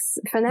takes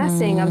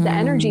finessing of the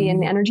energy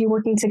and the energy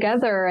working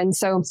together. And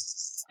so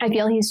I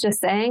feel he's just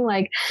saying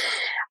like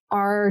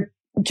our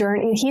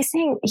journey, he's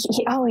saying,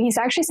 he's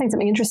actually saying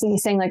something interesting.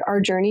 He's saying like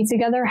our journey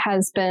together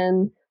has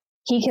been,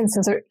 he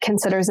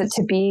considers it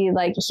to be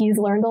like he's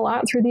learned a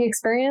lot through the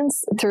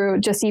experience, through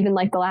just even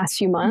like the last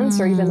few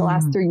months or even the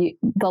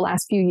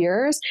last few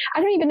years. I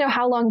don't even know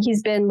how long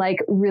he's been like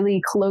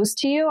really close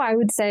to you. I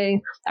would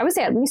say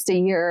at least a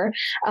year,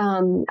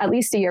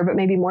 but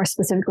maybe more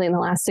specifically in the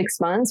last 6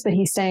 months. But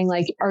he's saying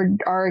like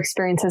our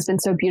experience has been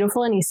so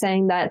beautiful, and he's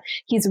saying that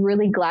he's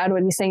really glad.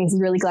 What he's saying is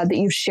he's really glad that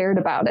you've shared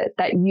about it,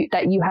 that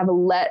you have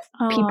let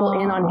people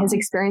in on his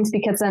experience,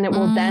 because then it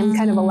will then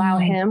kind of allow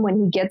him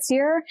when he gets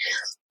here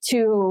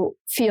to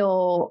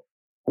feel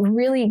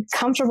really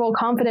comfortable,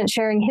 confident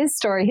sharing his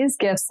story, his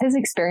gifts, his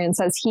experience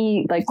as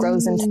he like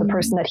grows into the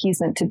person that he's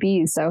meant to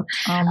be. So,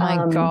 oh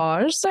my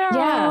gosh, Sarah.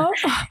 Yeah,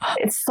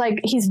 it's like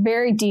he's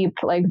very deep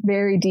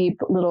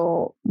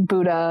little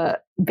Buddha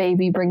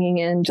baby, bringing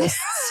in just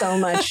so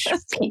much,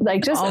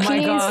 like just oh my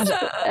peace. gosh.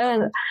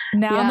 And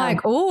now I'm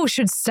like, oh,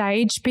 should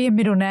Sage be a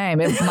middle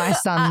name? If my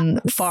son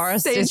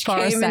Forrest is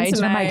Forrest Sage,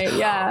 and I'm like,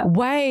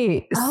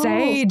 wait,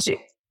 Sage.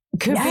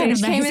 It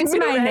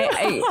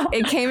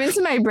came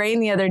into my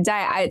brain the other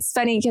day. It's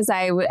funny because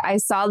I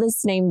saw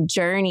this name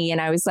Journey, and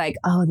I was like,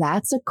 oh,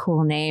 that's a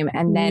cool name.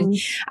 And then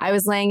I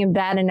was laying in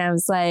bed and I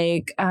was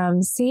like,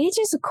 Sage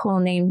is a cool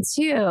name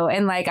too.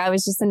 And like, I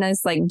was just in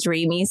this like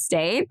dreamy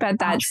state, but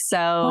that's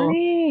so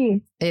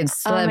funny.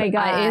 It's my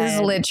God. It is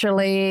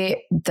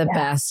literally the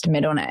best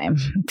middle name,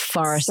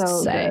 Forrest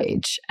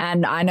Sage. Good.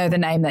 And I know the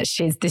name that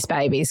this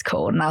baby's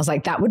called. And I was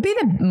like, that would be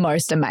the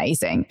most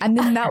amazing. And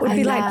then that would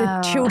be like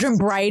the children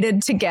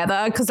braided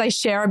together because they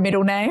share a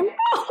middle name.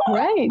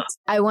 Right.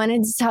 I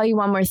wanted to tell you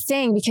one more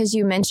thing, because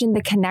you mentioned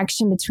the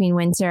connection between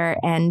Winter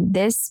and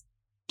this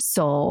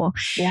soul.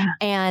 Yeah.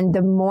 And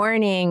the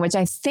morning, which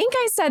I think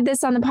I said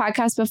this on the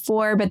podcast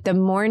before, but the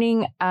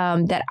morning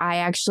that I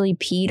actually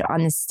peed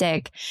on the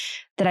stick,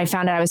 that I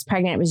found out I was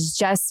pregnant, it was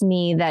just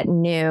me that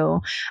knew.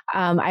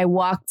 I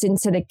walked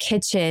into the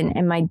kitchen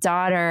and my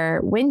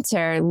daughter,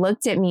 Winter,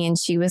 looked at me and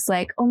she was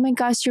like, oh my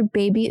gosh, your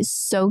baby is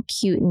so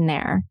cute in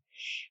there.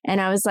 And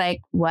I was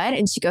like, what?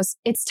 And she goes,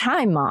 it's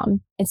time,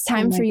 Mom. It's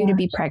time for you to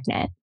be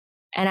pregnant.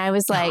 And I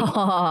was like,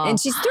 and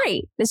she's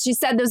 3. She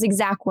said those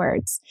exact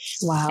words.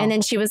 Wow. And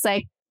then she was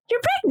like, you're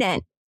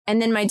pregnant.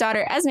 And then my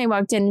daughter Esme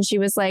walked in and she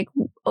was like,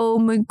 oh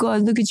my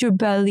God, look at your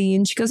belly.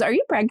 And she goes, are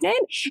you pregnant?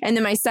 And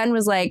then my son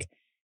was like,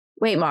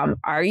 wait, Mom,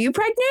 are you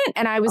pregnant?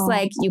 And I was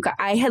like,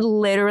 I had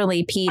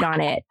literally peed on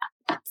it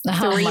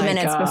 3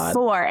 minutes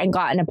before and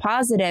gotten a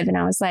positive. And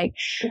I was like,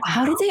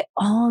 how did they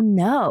all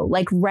know?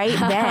 Like right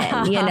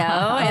then, you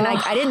know? And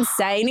I didn't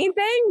say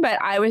anything,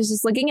 but I was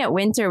just looking at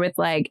Winter with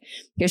like,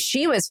 because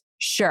she was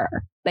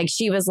sure. Like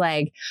she was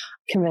like,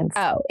 convinced.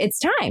 Oh, it's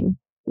time.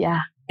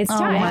 Yeah. It's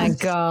time. Oh my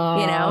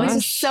God. You know, it's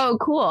just so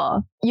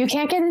cool. You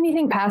can't get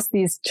anything past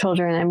these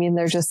children. I mean,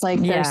 they're just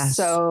like, they're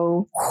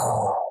so...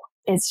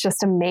 It's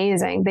just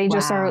amazing. They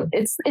just are,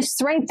 it's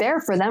right there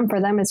for them.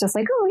 For them, it's just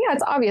like, oh yeah,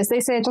 it's obvious. They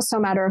say it just so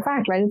matter of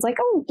fact, right? It's like,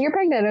 oh, you're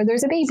pregnant, or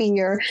there's a baby,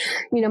 or,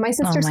 you know, my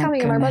sister's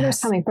coming and my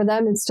brother's coming. For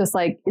them, it's just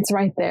like, it's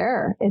right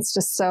there. It's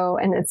just so,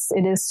 and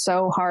it is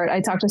so hard. I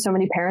talk to so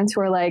many parents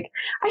who are like,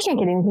 I can't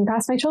get anything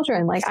past my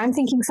children. Like I'm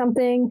thinking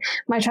something,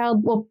 my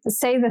child will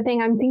say the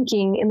thing I'm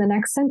thinking in the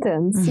next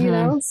sentence, you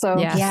know? So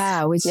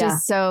which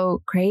is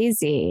so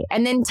crazy.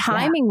 And then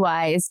timing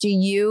wise, do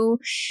you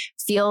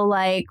feel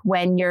like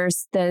when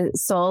the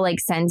soul like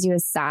sends you a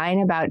sign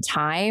about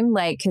time,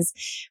 like, because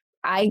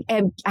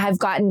I've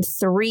gotten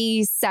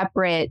 3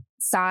 separate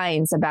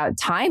signs about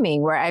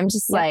timing where I'm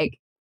just like,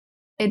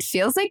 it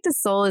feels like the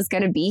soul is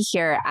going to be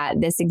here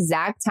at this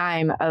exact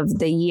time of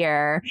the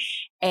year.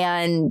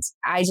 And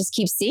I just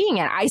keep seeing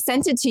it. I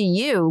sent it to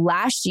you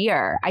last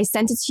year. I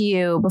sent it to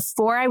you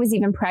before I was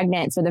even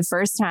pregnant for the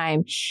first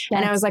time. Yes.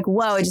 And I was like,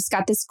 whoa, I just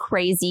got this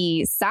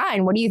crazy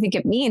sign. What do you think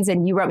it means?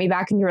 And you wrote me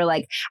back and you were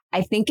like,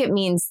 I think it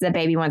means the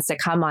baby wants to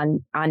come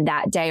on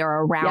that day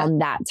or around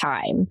that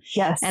time.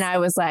 Yes. And I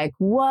was like,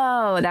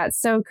 whoa, that's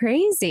so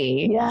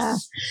crazy. Yeah.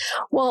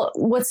 Well,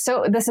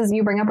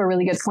 you bring up a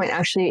really good point,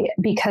 actually,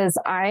 because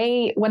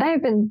what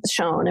I've been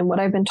shown and what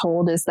I've been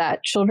told is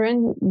that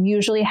children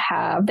usually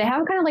have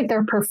kind of like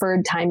their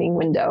preferred timing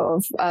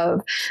window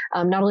of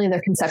not only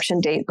their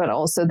conception date, but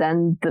also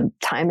then the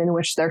time in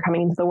which they're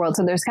coming into the world.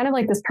 So there's kind of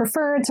like this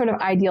preferred sort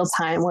of ideal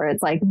time where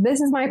it's like,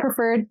 this is my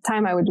preferred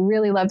time. I would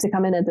really love to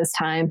come in at this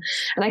time.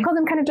 And I call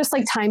them kind of just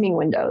like timing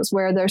windows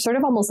where they're sort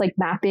of almost like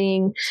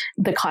mapping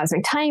the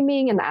cosmic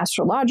timing and the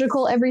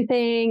astrological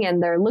everything.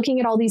 And they're looking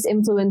at all these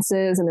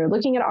influences and they're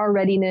looking at our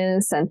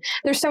readiness. And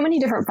there's so many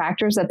different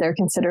factors that they're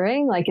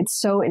considering. Like it's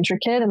so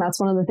intricate. And that's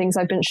one of the things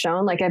I've been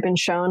shown. Like I've been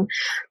shown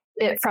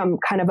it from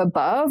kind of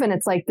above, and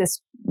it's like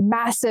this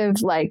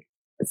massive like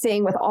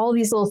thing with all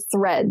these little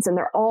threads, and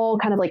they're all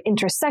kind of like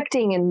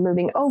intersecting and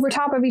moving over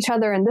top of each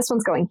other, and this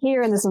one's going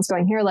here and this one's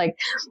going here. Like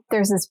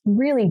there's this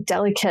really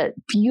delicate,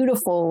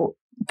 beautiful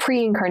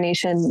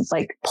pre-incarnation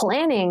like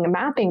planning,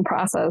 mapping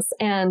process.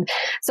 And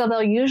so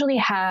they'll usually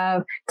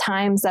have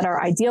times that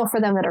are ideal for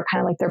them, that are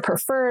kind of like their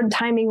preferred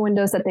timing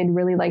windows that they'd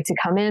really like to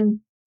come in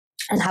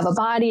and have a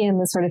body and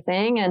this sort of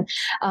thing. And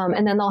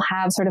then they'll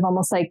have sort of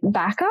almost like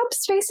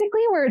backups,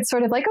 basically, where it's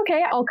sort of like,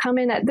 okay, I'll come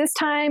in at this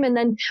time. And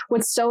then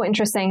what's so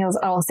interesting is,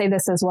 I'll say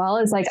this as well,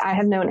 is like, I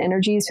have known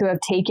energies who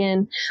have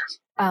taken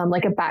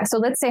like a back. So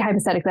let's say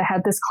hypothetically, I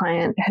had this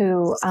client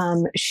who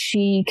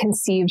she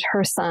conceived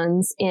her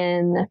sons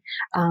in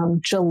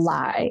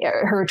July,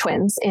 her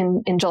twins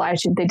in July.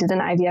 They did an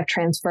IVF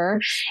transfer.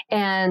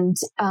 And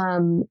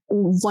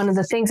one of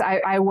the things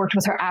I worked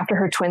with her after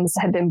her twins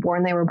had been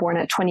born, they were born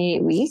at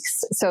 28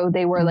 weeks. So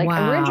they were like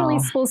originally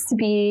supposed to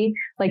be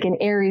like an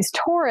Aries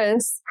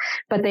Taurus,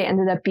 but they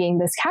ended up being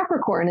this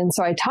Capricorn. And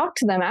so I talked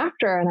to them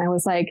after and I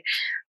was like,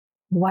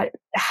 what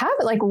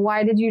happened? Like,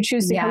 why did you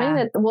choose to come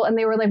in? And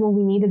they were like, well,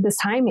 we needed this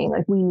timing.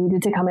 Like we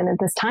needed to come in at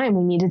this time.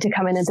 We needed to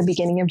come in at the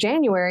beginning of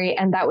January.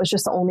 And that was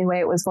just the only way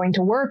it was going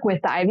to work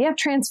with the IVF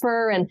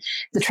transfer. And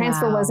the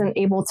transfer wasn't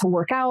able to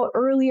work out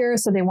earlier.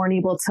 So they weren't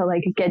able to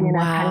like get in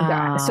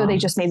kind of, so they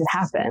just made it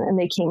happen. And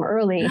they came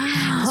early,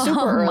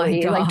 super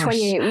early, like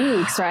 28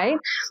 weeks. Right.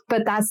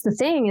 But that's the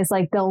thing, is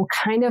like,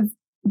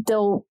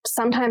 they'll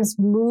sometimes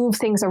move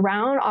things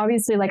around.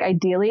 Obviously, like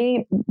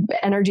ideally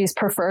energies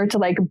prefer to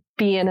like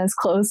be in as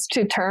close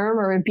to term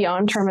or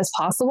beyond term as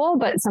possible.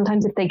 But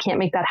sometimes if they can't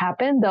make that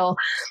happen, they'll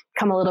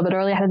come a little bit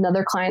early. I had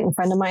another client and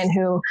friend of mine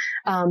who,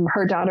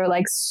 her daughter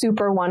like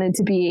super wanted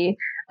to be,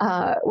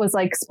 was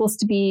like supposed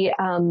to be,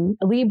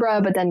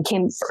 Libra, but then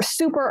came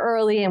super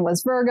early and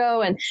was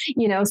Virgo. And,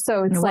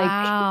 so it's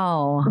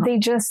like,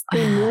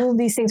 they move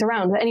these things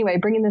around. But anyway,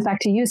 bringing this back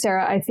to you,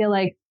 Sarah, I feel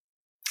like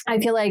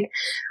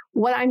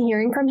what I'm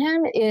hearing from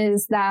him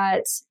is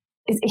that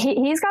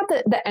he's got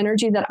the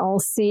energy that I'll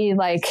see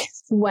like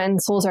when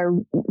souls are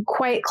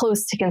quite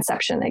close to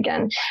conception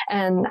again.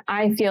 And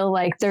I feel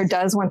like there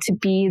does want to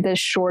be this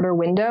shorter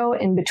window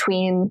in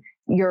between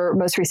your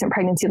most recent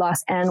pregnancy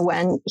loss and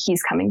when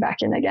he's coming back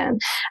in again.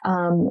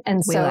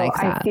 And so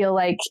I feel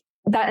like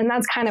that, and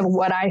that's kind of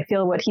what I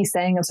feel, what he's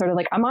saying of sort of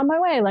like, I'm on my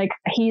way. Like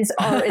it's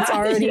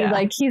already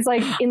like, he's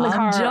like in the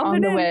car on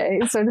the way,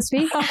 so to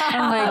speak. Oh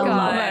my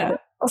God.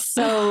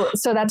 So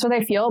that's what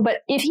I feel.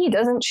 But if he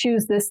doesn't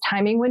choose this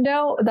timing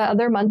window, the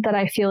other month that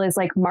I feel is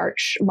like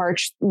March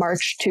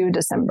to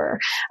December,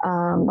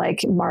 like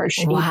March,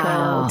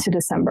 April to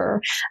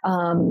December.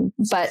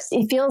 But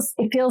it feels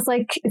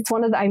like it's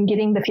one of I'm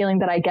getting the feeling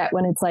that I get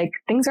when it's like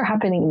things are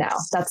happening now.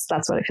 That's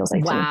what it feels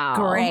like. Wow.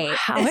 To me. Great.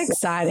 How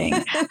exciting.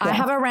 I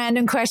have a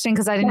random question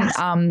because I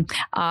didn't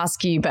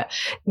ask you, but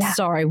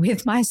sorry,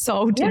 with my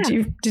soul,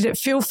 did it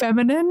feel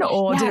feminine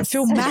or did it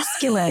feel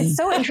masculine? It's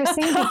so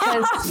interesting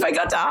because I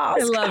forgot to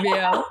ask. I love you.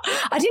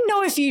 I didn't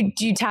know if you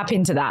tap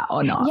into that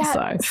or not. Yeah,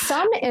 so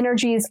some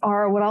energies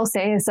are, what I'll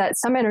say is that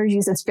some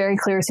energies, it's very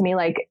clear to me,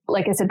 like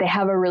I said, they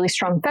have a really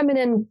strong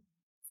feminine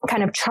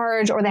kind of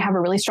charge or they have a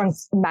really strong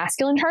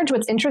masculine charge.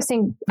 What's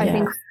interesting, I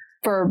think,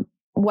 for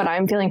what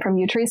I'm feeling from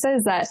you, Teresa,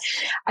 is that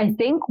I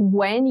think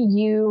when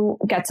you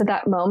get to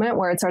that moment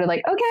where it's sort of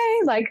like, okay,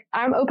 like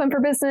I'm open for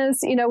business,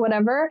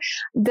 whatever,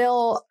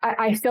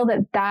 I feel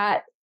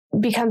that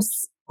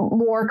becomes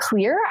more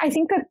clear. I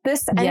think that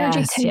this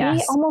energy to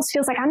me almost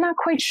feels like I'm not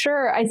quite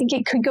sure. I think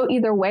it could go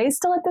either way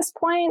still at this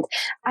point.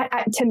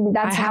 To me,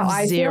 that's how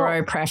I feel.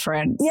 Zero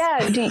preference.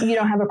 Yeah. You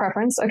don't have a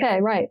preference?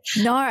 Okay. Right.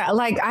 No,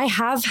 like I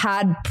have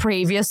had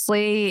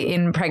previously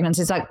in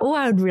pregnancies, like, oh,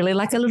 I would really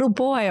like a little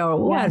boy or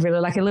oh, I'd really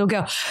like a little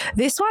girl.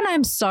 This one,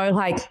 I'm so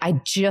like, I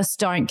just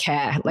don't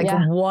care. Like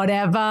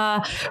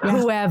whatever,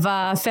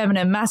 whoever,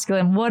 feminine,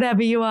 masculine,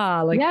 whatever you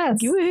are, like,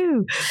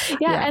 woo.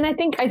 Yeah. And I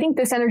think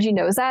this energy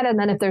knows that. And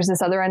then if there's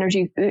this other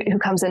energy who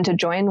comes in to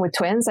join with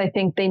twins, I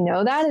think they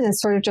know that. And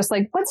it's sort of just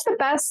like, what's the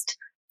best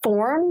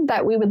form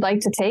that we would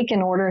like to take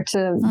in order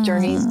to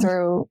journey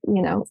through,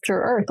 through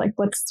Earth. Like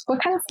what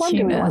kind of form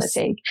do we want to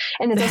take?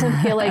 And it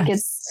doesn't feel like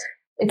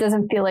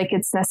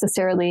it's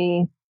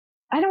necessarily,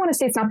 I don't want to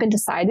say it's not been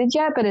decided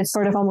yet, but it's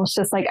sort of almost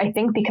just like, I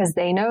think because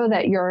they know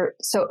that you're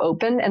so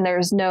open and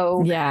there's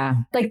no,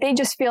 like they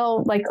just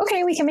feel like,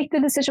 okay, we can make the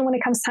decision when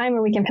it comes time,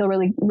 and we can feel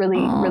really, really,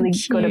 really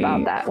cute. good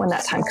about that when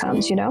that time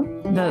comes,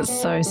 That's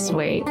so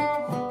sweet.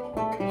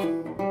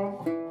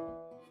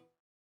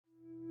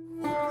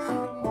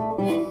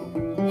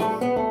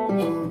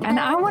 And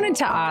I wanted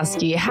to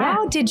ask you,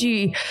 how did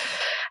you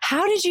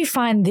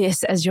find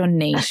this as your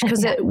niche?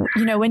 Because,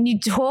 when you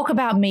talk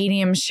about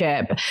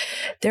mediumship,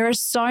 there are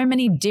so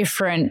many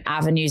different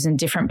avenues and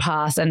different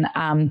paths. And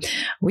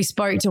we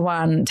spoke to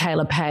one,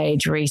 Taylor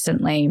Page,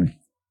 recently,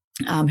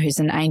 who's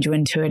an angel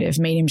intuitive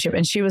mediumship.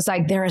 And she was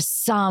like, there are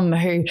some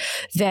who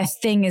their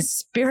thing is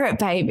spirit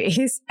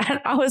babies. And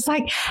I was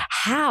like,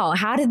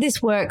 how did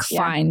this work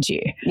find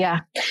you? Yeah,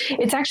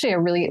 it's actually a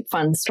really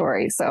fun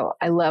story. So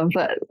I love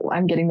that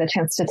I'm getting the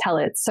chance to tell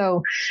it.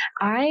 So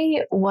I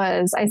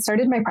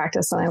started my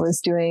practice when I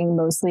was doing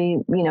mostly,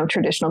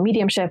 traditional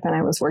mediumship, and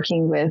I was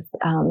working with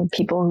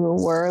people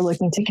who were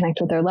looking to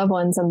connect with their loved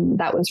ones. And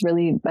that was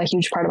really a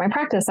huge part of my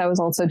practice. I was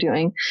also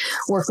doing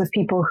work with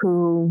people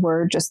who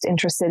were just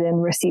interested in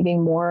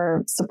receiving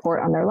more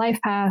support on their life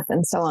path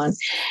and so on.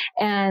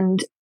 And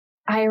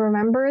I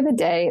remember the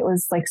day, it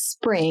was like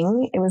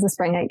spring. It was the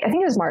spring. I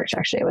think it was March,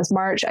 actually. It was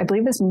March. I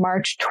believe it was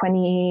March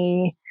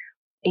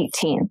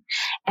 2018.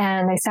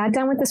 And I sat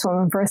down with this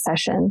woman for a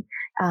session.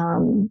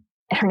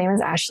 Her name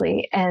is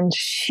Ashley, and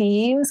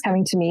she was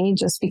coming to me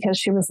just because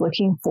she was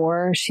looking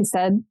for, she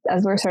said,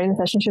 as we were starting the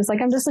session, she was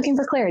like, I'm just looking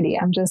for clarity.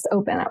 I'm just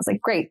open. I was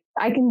like, great,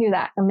 I can do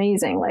that.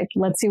 Amazing. Like,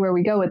 let's see where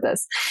we go with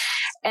this.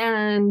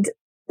 And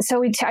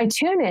so I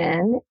tune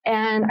in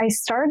and I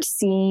start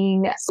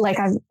seeing, like,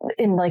 I'm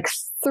in like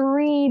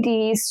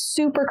 3D,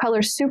 super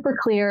color, super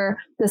clear,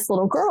 this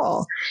little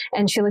girl.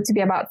 And she looked to be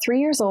about 3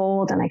 years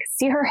old, and I could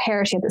see her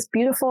hair. She had this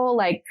beautiful,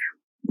 like,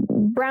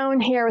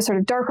 brown hair, was sort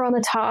of darker on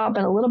the top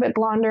and a little bit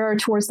blonder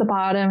towards the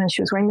bottom. And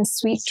she was wearing this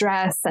sweet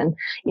dress and,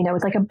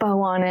 with like a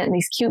bow on it and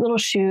these cute little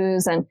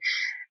shoes. And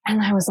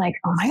I was like,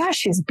 oh my gosh,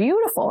 she's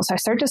beautiful. So I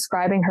started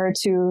describing her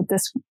to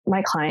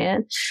my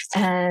client,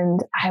 and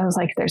I was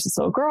like, there's this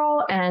little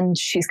girl and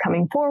she's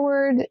coming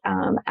forward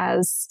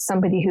as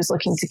somebody who's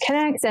looking to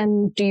connect.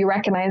 And do you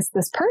recognize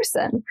this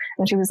person?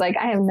 And she was like,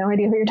 I have no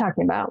idea who you're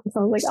talking about. So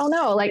I was like, oh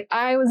no, like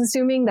I was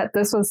assuming that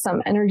this was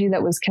some energy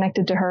that was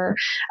connected to her,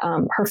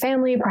 her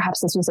family.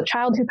 Perhaps this was a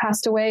child who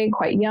passed away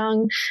quite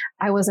young.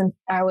 I wasn't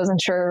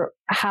sure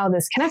how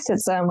this connected.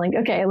 So I'm like,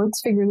 okay,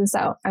 let's figure this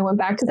out. I went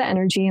back to the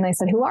energy and I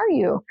said, who are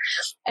you?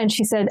 And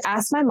she said,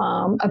 ask my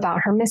mom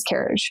about her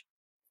miscarriage.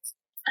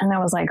 And I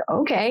was like,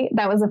 okay,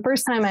 that was the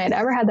first time I had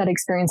ever had that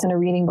experience in a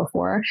reading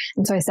before.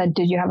 And so I said,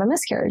 did you have a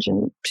miscarriage?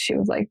 And she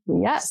was like,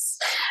 yes,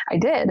 I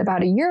did,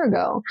 about a year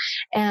ago.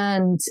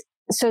 And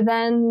so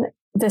then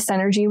this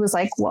energy was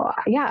like, well,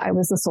 yeah, I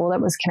was the soul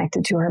that was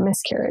connected to her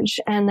miscarriage.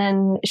 And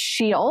then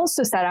she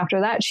also said after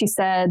that, she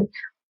said,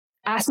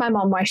 ask my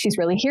mom why she's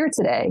really here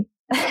today.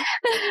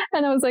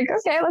 And I was like,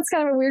 okay, that's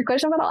kind of a weird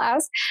question, but I'll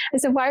ask. I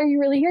said, why are you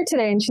really here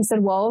today? And she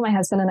said, well, my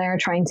husband and I are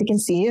trying to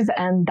conceive,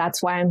 and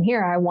that's why I'm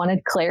here. I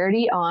wanted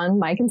clarity on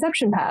my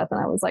conception path.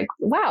 And I was like,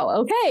 wow,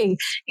 okay,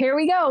 here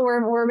we go.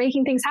 We're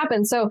making things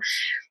happen. So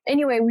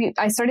anyway,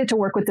 I started to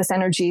work with this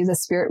energy, the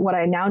spirit. What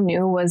I now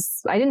knew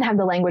was, I didn't have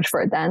the language for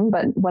it then,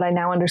 but what I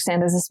now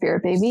understand is a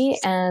spirit baby,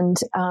 and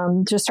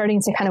just starting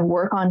to kind of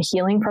work on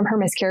healing from her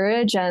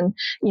miscarriage. And,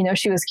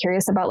 she was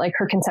curious about like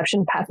her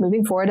conception path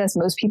moving forward, as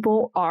most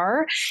people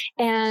are.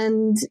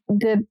 And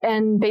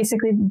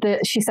basically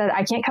she said,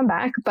 I can't come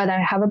back, but I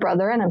have a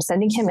brother and I'm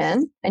sending him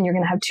in, and you're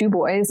going to have 2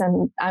 boys,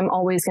 and I'm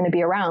always going to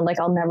be around. Like,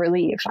 I'll never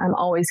leave. I'm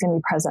always going to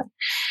be present.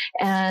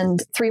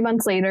 And 3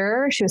 months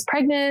later, she was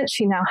pregnant.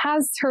 She now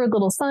has her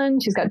little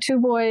son. She's got 2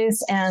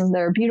 boys, and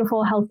they're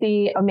beautiful,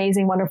 healthy,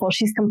 amazing, wonderful.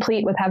 She's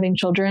complete with having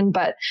children,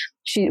 but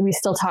we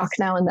still talk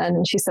now and then.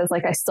 And she says,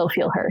 like, I still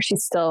feel her.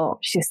 She's still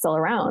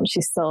around.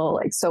 She's still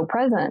like so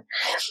present.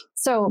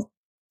 So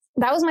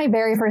that was my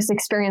very first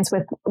experience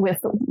with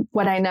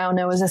what I now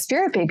know as a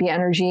spirit baby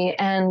energy.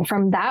 And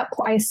from that,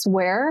 I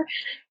swear,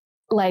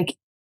 like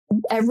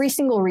every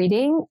single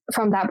reading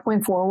from that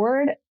point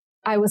forward,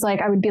 I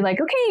would be like,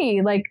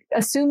 okay, like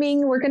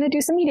assuming we're going to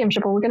do some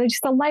mediumship or we're going to do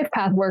some life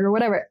path work or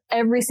whatever.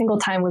 Every single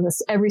time was a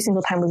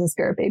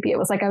spirit baby. It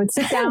was like, I would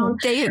sit down.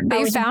 They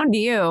found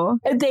you.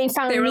 They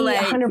found me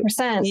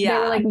 100%. Yeah. They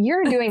were like,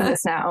 you're doing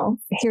this now.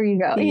 Here you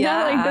go.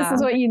 Like, this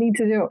is what you need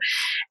to do.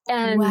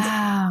 And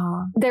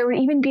wow. there would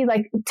even be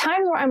like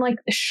times where I'm like,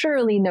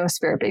 surely no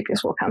spirit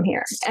babies will come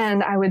here.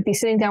 And I would be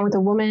sitting down with a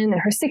woman in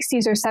her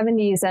 60s or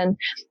 70s, and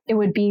it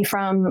would be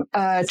from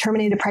a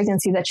terminated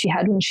pregnancy that she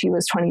had when she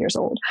was 20 years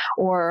old,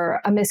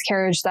 or a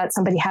miscarriage that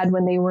somebody had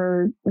when they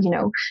were,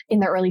 in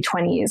their early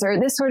 20s, or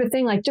this sort of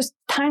thing. Like just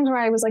times where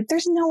I was like,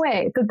 there's no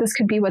way that this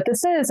could be what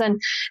this is.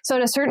 And so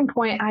at a certain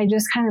point, I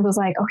just kind of was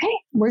like, okay,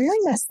 we're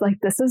doing this. Like,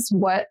 this is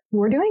what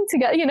we're doing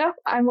together.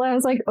 I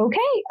was like, okay,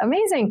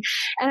 amazing.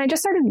 And I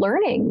just started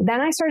learning.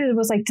 Then I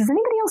was like, does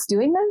anybody else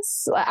doing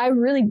this? I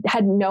really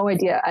had no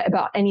idea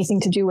about anything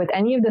to do with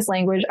any of this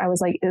language. I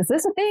was like, is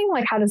this a thing?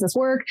 Like, how does this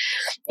work?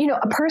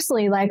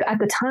 Personally, like at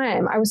the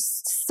time, I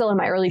was still in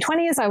my early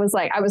 20s. I was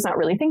like, I was not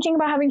really thinking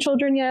about having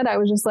children yet. I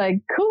was just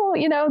like, cool,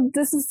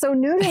 this is so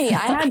new to me. I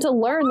had to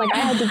learn, like I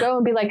had to go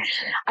and be like,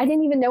 I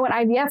didn't even know what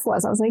IVF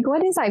was. I was like,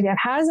 what is IVF?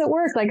 How does it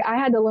work? Like I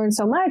had to learn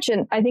so much.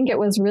 And I think it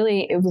was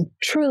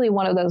truly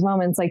one of those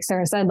moments, like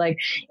Sarah said, like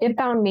it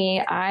found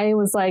me. I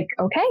was like,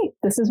 okay,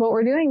 this is what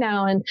we're doing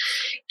now. And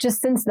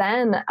just since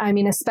then, I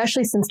mean,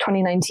 especially since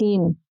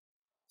 2019,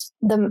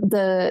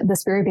 the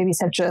spirit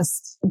babies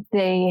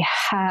they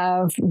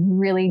have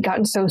really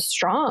gotten so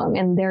strong,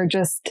 and they're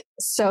just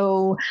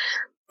so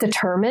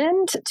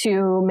determined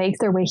to make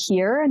their way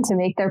here and to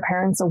make their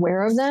parents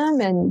aware of them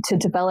and to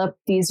develop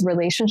these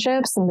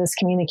relationships and this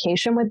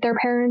communication with their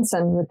parents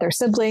and with their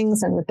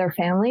siblings and with their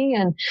family.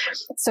 And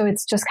so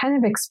it's just kind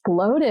of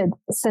exploded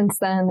since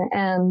then.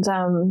 And,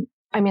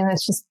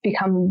 it's just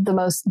become the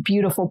most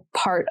beautiful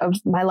part of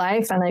my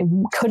life. And I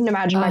couldn't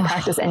imagine my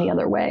practice any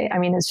other way. I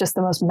mean, it's just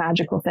the most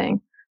magical thing.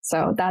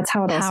 So that's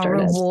how it all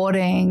started. How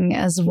rewarding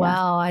as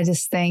well. I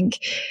just think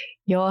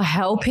you're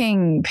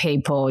helping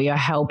people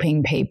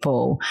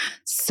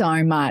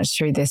so much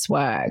through this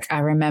work. I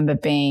remember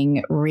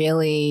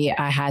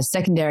I had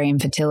secondary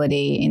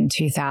infertility in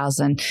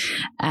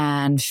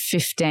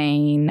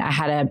 2015. I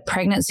had a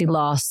pregnancy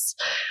loss.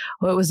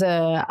 It was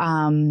a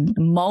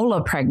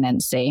molar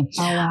pregnancy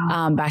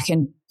back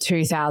in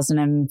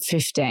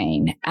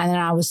 2015. And then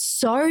I was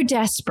so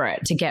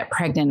desperate to get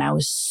pregnant. I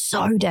was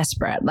so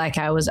desperate. Like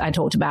I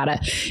talked about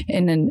it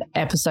in an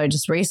episode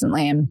just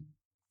recently, and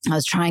I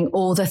was trying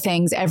all the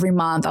things every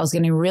month. I was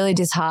getting really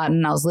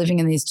disheartened. I was living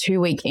in these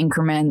 2-week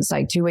increments,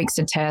 like 2 weeks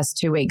to test,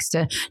 2 weeks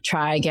to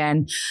try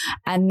again.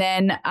 And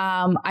then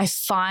I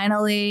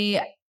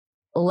finally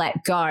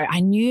let go. I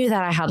knew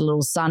that I had a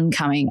little son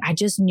coming. I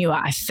just knew it.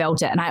 I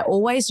felt it. And I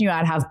always knew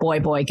I'd have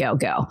boy, boy, girl,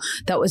 girl.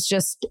 That was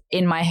just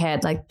in my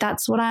head. Like,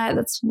 that's what I'm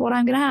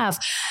going to have.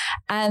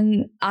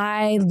 And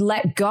I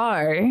let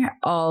go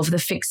of the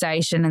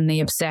fixation and the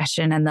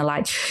obsession and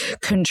the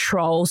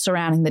control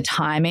surrounding the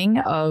timing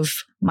of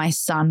my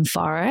son,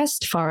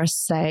 Forrest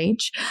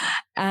Sage.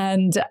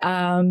 And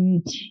that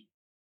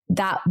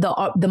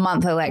the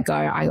month I let go,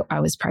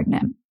 I was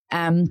pregnant.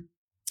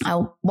 I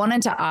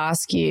wanted to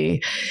ask you,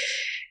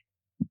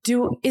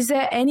 is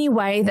there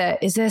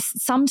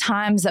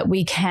sometimes that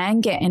we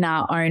can get in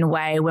our own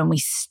way when we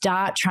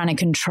start trying to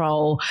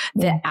control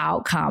the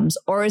outcomes?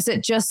 Or is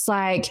it just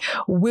like,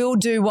 we'll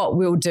do what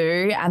we'll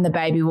do and the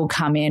baby will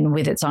come in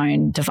with its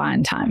own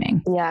divine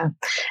timing? Yeah.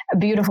 A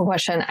beautiful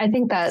question. I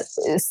think that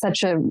is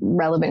such a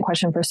relevant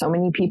question for so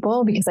many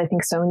people, because I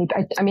think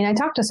I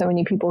talk to so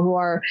many people who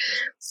are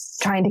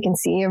trying to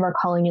conceive or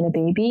calling in a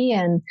baby,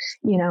 and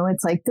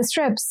it's like the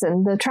strips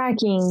and the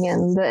tracking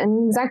and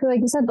exactly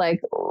like you said, like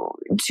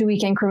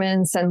 2-week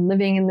increments and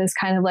living in this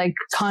kind of like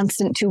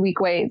constant 2-week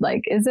wait.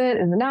 Like, is it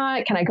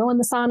not? Can I go in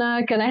the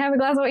sauna? Can I have a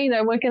glass of wine?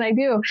 What can I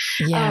do?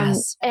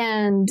 Yes.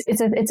 And it's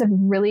a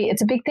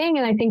big thing.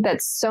 And I think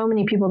that so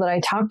many people that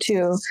I talk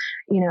to,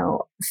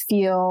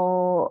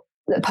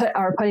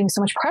 are putting so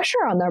much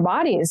pressure on their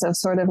bodies of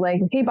sort of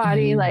like, okay,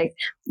 body, like,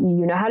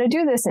 you know how to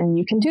do this and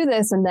you can do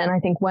this. And then I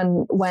think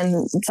when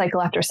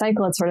cycle after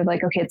cycle, it's sort of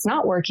like, okay, it's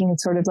not working.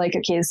 It's sort of like,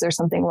 okay, is there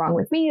something wrong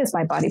with me? Is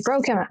my body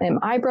broken? Am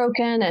I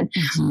broken? And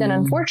then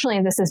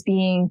unfortunately, this is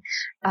being,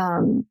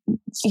 kind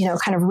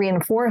of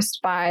reinforced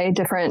by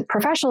different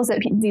professionals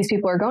that these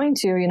people are going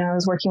to. I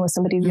was working with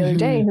somebody the other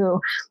day who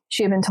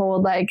she had been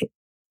told, like,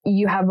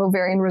 you have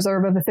ovarian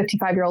reserve of a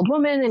 55-year-old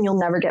woman and you'll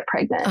never get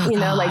pregnant,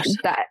 like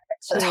that.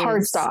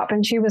 Hard stop.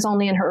 And she was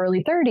only in her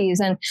early 30s.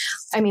 And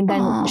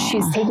then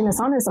she's taking this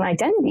on as an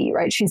identity,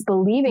 right? She's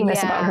believing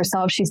this about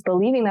herself. She's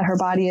believing that her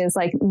body is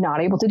like not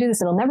able to do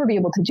this. It'll never be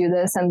able to do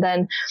this. And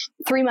then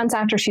 3 months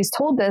after she's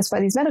told this by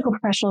these medical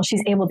professionals,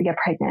 she's able to get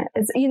pregnant.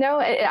 It's,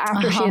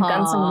 after she had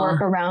done some work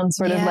around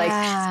sort of like,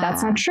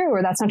 that's not true,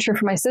 or that's not true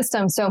for my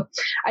system. So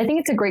I think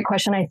it's a great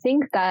question. I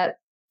think that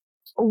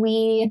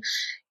we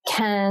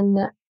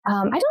can,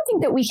 I don't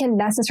think that we can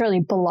necessarily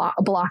block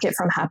it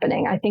from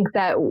happening. I think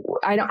that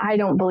I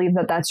don't believe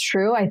that that's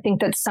true. I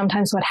think that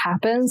sometimes what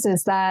happens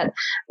is that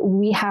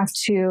we have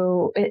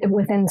to,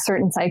 within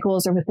certain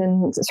cycles or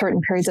within certain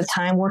periods of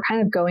time, we're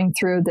kind of going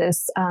through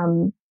this,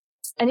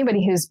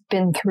 anybody who's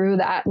been through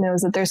that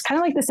knows that there's kind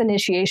of like this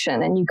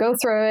initiation, and you go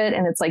through it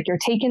and it's like you're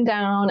taken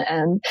down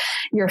and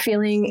you're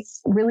feeling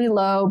really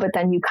low, but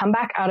then you come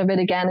back out of it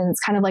again. And it's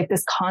kind of like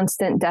this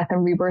constant death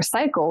and rebirth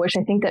cycle, which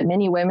I think that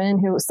many women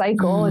who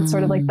cycle, it's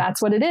sort of like,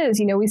 that's what it is.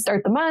 You know, we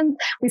start the month,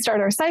 we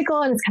start our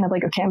cycle, and it's kind of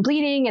like, okay, I'm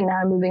bleeding and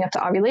now I'm moving up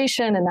to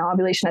ovulation, and now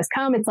ovulation has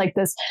come. It's like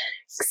this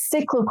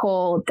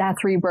cyclical death,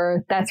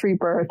 rebirth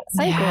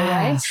cycle,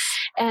 right?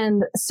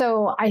 And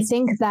so I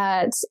think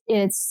that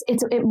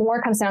it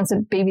more comes down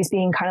to babies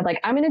being kind of like,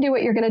 I'm going to do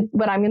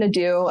what I'm going to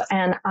do.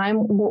 And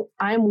I'm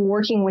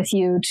working with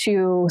you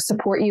to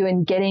support you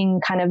in getting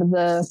kind of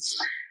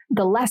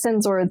the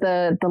lessons or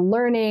the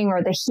learning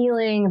or the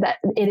healing that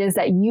it is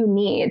that you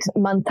need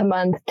month to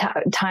month,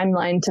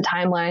 timeline to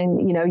timeline,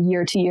 you know,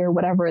 year to year,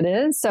 whatever it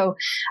is. So,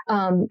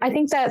 I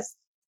think that,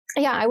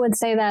 yeah, I would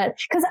say that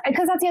because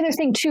that's the other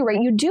thing too, right?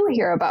 You do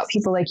hear about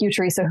people like you,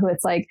 Teresa, who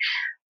it's like,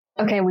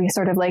 okay, we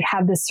sort of like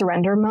have this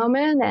surrender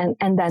moment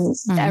and then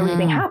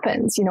everything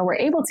happens, you know, we're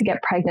able to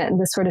get pregnant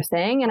and this sort of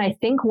thing. And I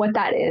think what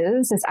that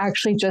is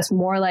actually just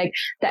more like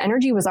the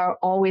energy was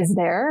always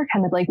there,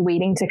 kind of like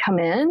waiting to come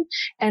in.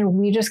 And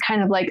we just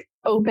kind of like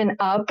open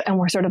up and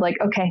we're sort of like,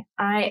 okay,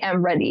 I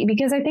am ready.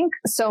 Because I think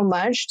so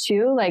much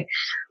too, like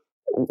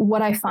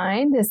what I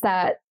find is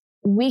that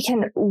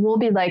we'll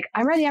be like,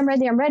 I'm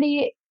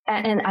ready.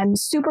 And I'm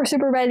super,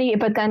 super ready.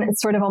 But then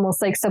it's sort of almost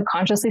like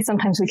subconsciously,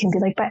 sometimes we can be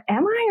like, but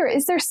am I, or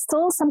is there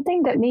still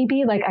something that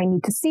maybe like I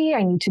need to see,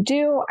 I need to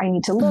do, I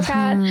need to look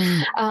at?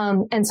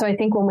 And so I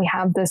think when we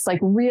have this like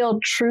real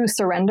true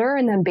surrender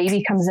and then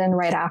baby comes in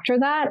right after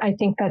that, I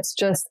think that's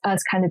just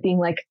us kind of being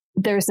like,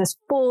 there's this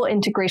full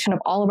integration of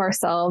all of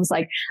ourselves.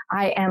 Like,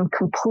 I am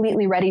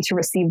completely ready to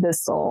receive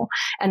this soul.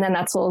 And then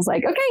that soul is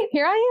like, okay,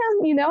 here I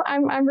am, you know,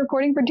 I'm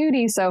reporting for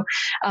duty. So,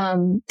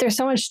 there's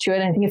so much to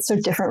it. And I think it's so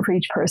different for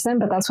each person,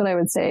 but that's what I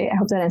would say. I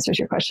hope that answers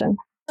your question.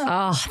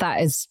 Oh,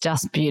 that is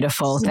just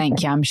beautiful.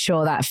 Thank you. I'm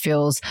sure that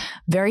feels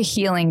very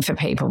healing for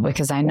people,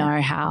 because I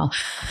know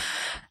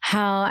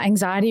how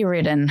anxiety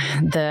ridden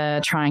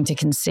the trying to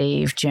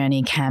conceive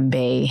journey can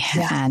be.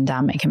 And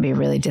it can be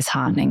really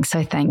disheartening.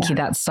 So thank you.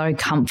 That's so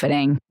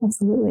comforting.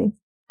 Absolutely.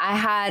 I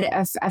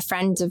had a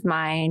friend of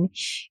mine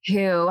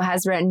who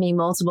has written me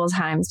multiple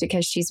times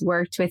because she's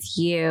worked with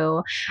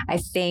you. I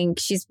think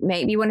she's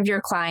maybe one of your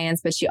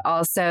clients, but she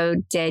also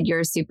did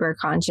your super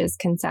conscious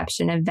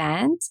conception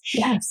event.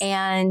 Yes.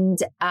 And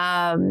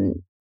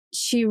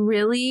she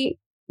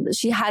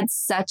had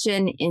such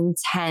an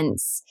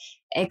intense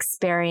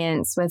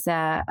experience with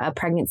a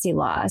pregnancy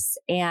loss,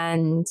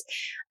 and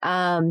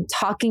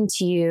talking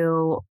to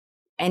you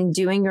and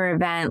doing your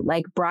event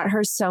like brought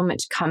her so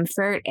much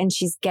comfort. And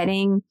she's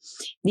getting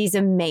these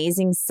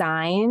amazing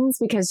signs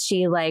because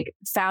she like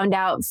found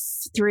out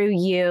through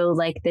you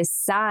like this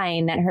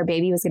sign that her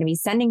baby was going to be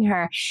sending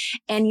her.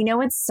 And you know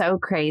what's so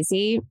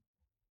crazy?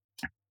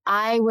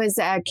 I was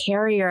a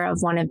carrier of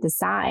one of the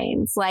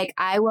signs. Like,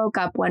 I woke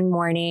up one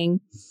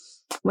morning,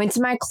 went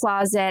to my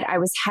closet. I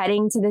was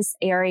heading to this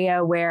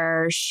area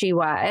where she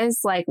was,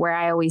 like where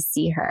I always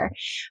see her.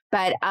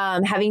 But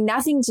having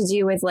nothing to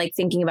do with like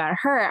thinking about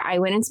her, I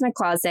went into my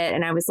closet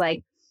and I was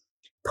like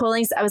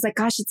I was like,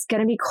 gosh, it's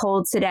going to be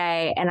cold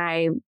today. And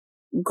I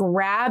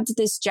grabbed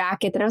this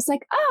jacket that I was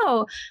like,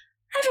 oh,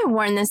 I haven't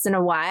worn this in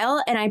a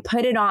while. And I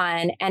put it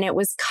on and it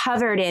was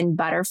covered in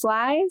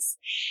butterflies.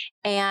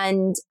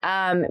 And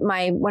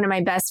one of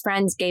my best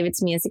friends gave it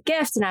to me as a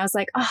gift. And I was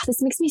like, oh,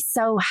 this makes me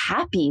so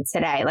happy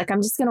today. Like,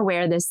 I'm just going to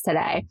wear this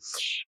today.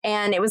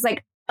 And it was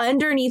like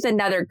underneath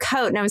another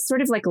coat. And I was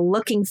sort of like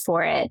looking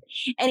for it.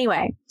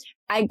 Anyway,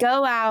 I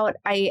go out,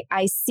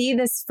 I see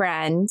this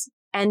friend.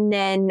 And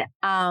then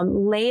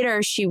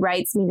later she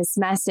writes me this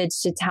message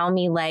to tell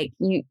me like,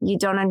 you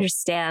don't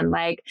understand,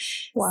 like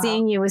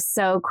seeing you was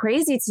so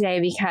crazy today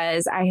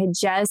because I had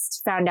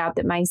just found out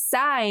that my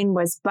sign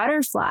was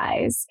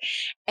butterflies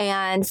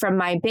and from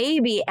my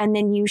baby. And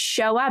then you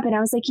show up and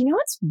I was like, you know,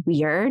 what's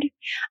weird?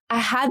 I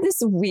had this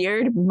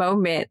weird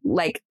moment,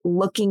 like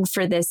looking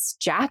for this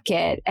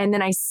jacket. And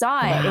then I saw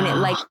it and it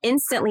like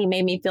instantly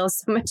made me feel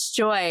so much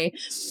joy.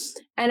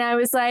 And I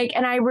was like,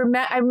 and I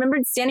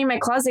remembered standing in my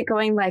closet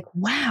going like,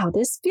 wow,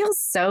 this feels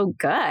so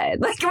good.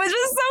 Like, it was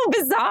just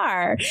so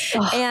bizarre.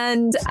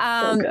 And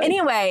so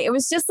anyway, it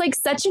was just like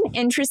such an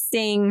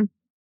interesting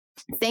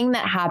thing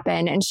that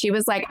happened. And she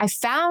was like, I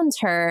found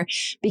her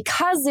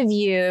because of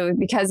you,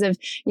 because of,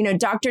 you know,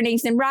 Dr.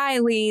 Nathan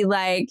Riley,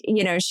 like,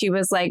 you know, she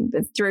was like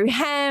through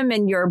him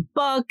and your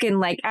book and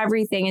like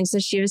everything. And so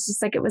she was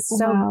just like, it was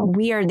so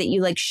weird that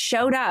you like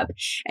showed up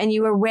and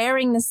you were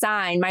wearing the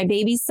sign, my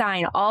baby's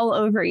sign all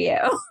over you.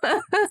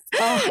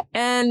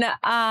 And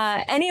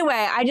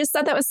anyway, I just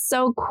thought that was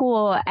so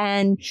cool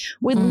and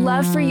would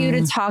love for you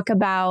to talk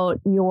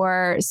about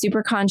your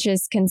super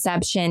conscious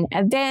conception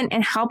event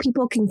and how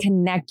people can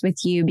connect connect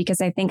with you?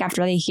 Because I think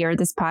after they hear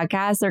this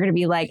podcast, they're going to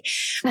be like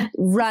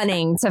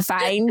running to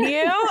find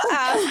you.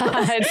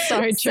 It's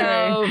so true.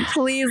 So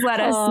please let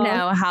us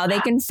know how they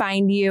can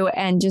find you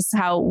and just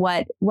how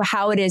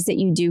it is that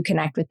you do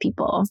connect with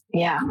people.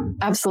 Yeah,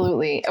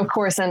 absolutely. Of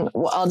course. And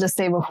I'll just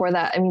say before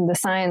that, I mean, the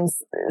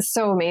signs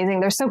so amazing.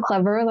 They're so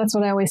clever. That's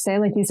what I always say.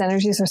 Like, these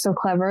energies are so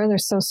clever. They're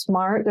so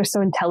smart. They're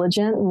so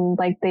intelligent. And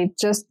like, they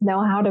just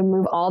know how to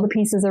move all the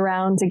pieces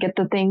around to get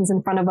the things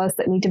in front of us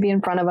that need to be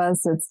in front of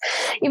us. It's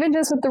even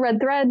just with the red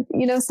thread,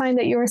 sign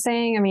that you were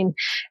saying. I mean,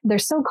 they're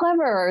so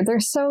clever. They're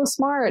so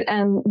smart,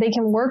 and they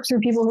can work through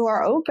people who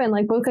are open,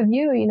 like both of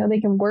you. They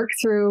can work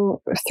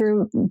through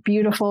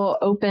beautiful,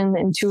 open,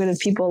 intuitive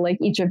people like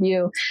each of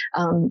you,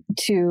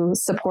 to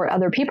support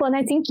other people. And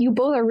I think you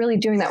both are really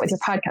doing that with your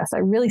podcast. I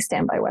really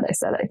stand by what I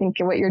said. I think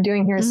what you're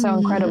doing here is so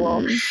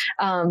incredible.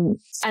 And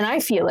I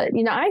feel it.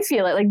 I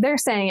feel it. Like, they're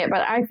saying it,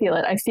 but I feel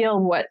it. I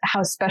feel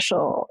how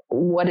special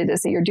what it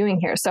is that you're doing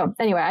here. So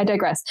anyway, I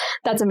digress.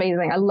 That's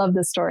amazing. I love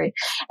this story.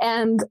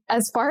 And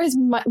as far as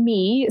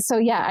me, so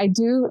yeah, I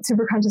do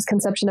super conscious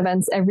conception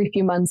events every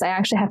few months. I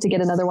actually have to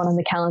get another one on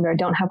the calendar. I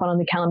don't have one on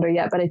the calendar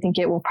yet, but I think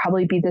it will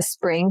probably be this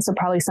spring. So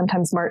probably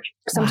sometime in March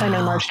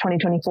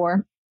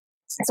 2024.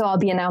 So I'll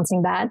be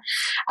announcing that.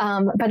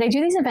 But I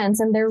do these events,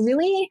 and they're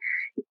really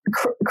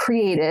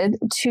created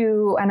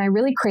and I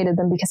really created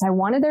them because I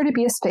wanted there to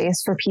be a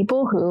space for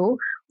people who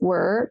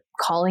were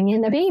calling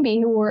in a baby,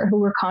 who were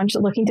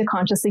looking to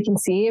consciously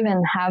conceive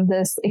and have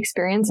this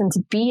experience, and to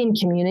be in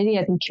community.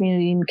 I think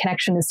community and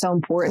connection is so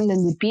important,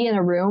 and to be in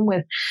a room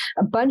with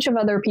a bunch of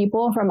other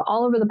people from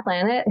all over the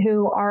planet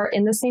who are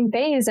in the same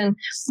phase. And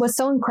what's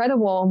so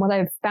incredible, and what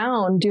I've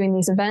found doing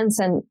these events,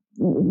 and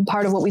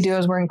part of what we do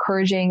is we're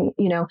encouraging,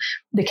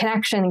 the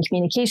connection and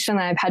communication.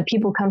 I've had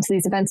people come to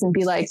these events and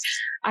be like,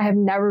 I have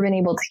never been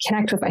able to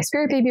connect with my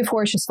spirit baby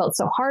before. It's just felt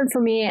so hard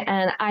for me.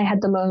 And I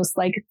had the most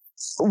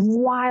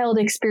wild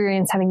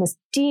experience having this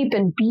deep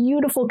and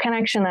beautiful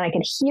connection, and I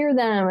could hear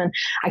them, and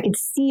I could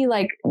see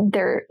I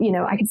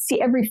could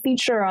see every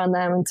feature on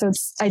them. And so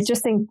I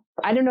just think,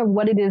 I don't know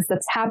what it is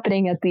that's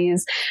happening at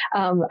these.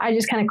 I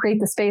just kind of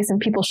create the space, and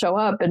people show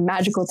up, and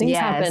magical things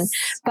happen.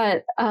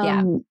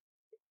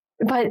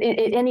 But,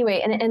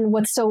 anyway, and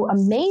what's so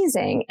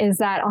amazing is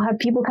that I'll have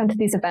people come to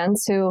these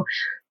events who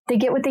they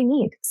get what they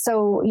need.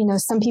 So,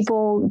 some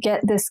people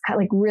get this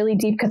kind of really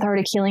deep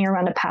cathartic healing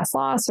around a past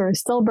loss or a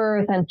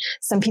stillbirth, and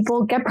some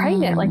people get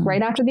pregnant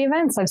right after the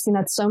events. I've seen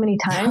that so many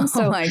times.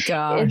 So oh my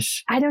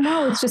gosh. I don't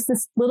know. It's just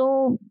this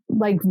little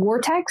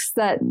vortex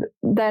that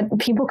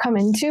people come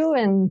into,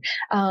 and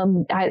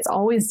it's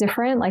always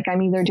different. Like,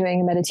 I'm either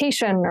doing a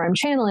meditation, or I'm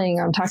channeling,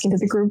 or I'm talking to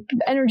the group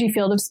energy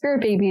field of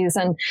spirit babies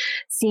and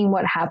seeing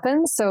what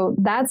happens. So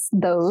that's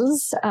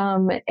those.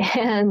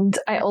 And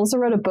I also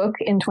wrote a book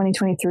in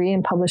 2023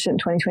 and published it in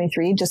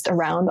 2023, just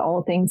around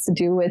all things to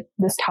do with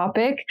this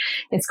topic.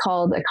 It's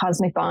called A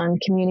Cosmic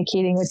Bond: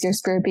 Communicating with Your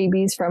Spirit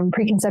Babies from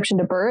Preconception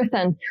to Birth.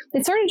 And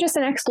it's sort of just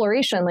an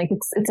exploration.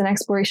 It's an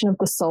exploration of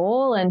the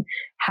soul, and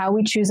how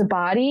we choose a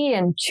body,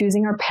 and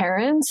choosing our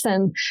parents,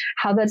 and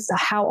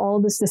how all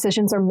of these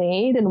decisions are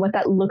made, and what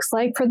that looks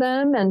like for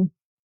them, and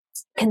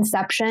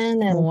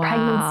conception and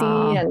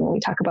pregnancy, and we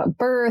talk about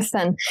birth,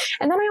 and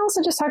then I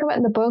also just talk about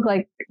in the book,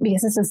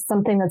 because this is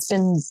something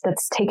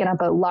that's taken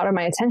up a lot of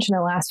my attention in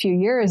the last few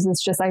years.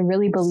 It's just, I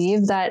really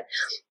believe that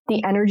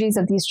the energies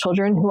of these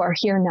children who are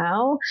here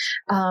now,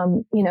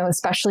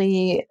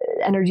 especially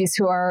energies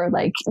who are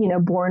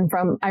born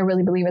from, I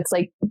really believe it's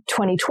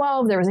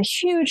 2012, there was a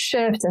huge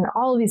shift, and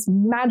all of these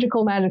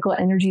magical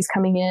energies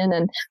coming in.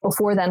 And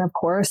before then, of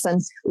course,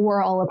 and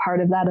we're all a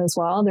part of that as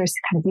well. There's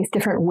kind of these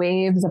different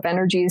waves of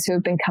energies who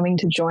have been coming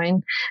to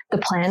join the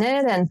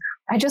planet. And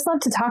I just love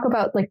to talk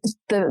about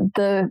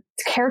the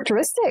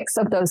characteristics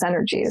of those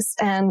energies.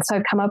 And so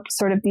I've come up with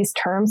sort of these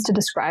terms to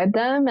describe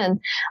them. And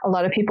a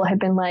lot of people have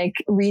been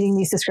reading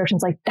these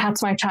descriptions,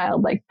 that's my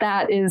child,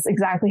 that is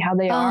exactly how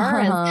they are.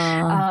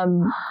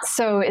 And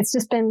so it's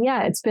just been,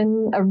 it's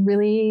been a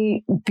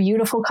really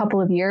beautiful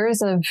couple of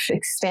years of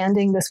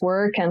expanding this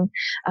work. And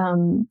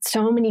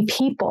so many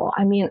people,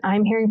 I mean,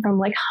 I'm hearing from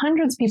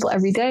hundreds of people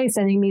every day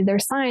sending me their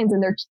signs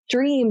and their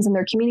dreams and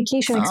their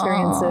communication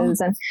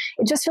experiences. And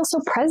it just feels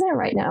so present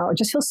right now. It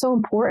just feels so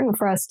important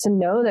for us to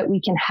know that we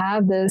can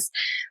have this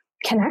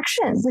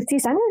connection with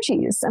these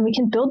energies, and we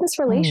can build this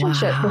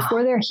relationship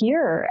before they're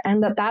here,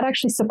 and that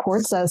actually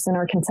supports us in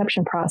our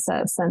conception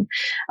process. And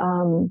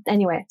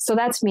anyway, so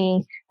that's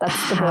me.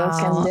 That's the book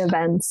and the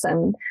events,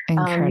 and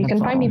you can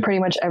find me pretty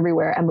much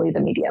everywhere. Emily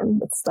the Medium.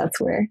 That's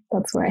where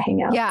I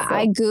hang out. Yeah, so.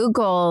 I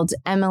Googled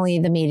Emily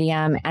the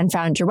Medium and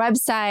found your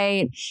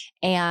website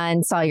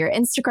and saw your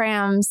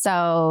Instagram.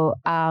 So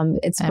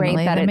it's Emily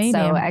great that it's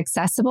Medium. So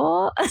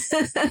accessible.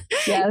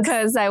 Yes,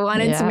 because I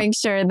wanted to make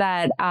sure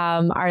that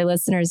our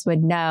listeners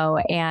would know.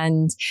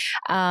 And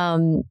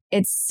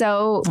it's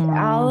so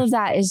all of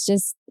that is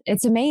just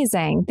it's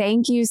amazing.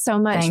 Thank you so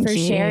much for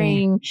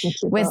sharing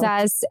with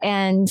us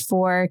and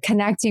for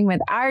connecting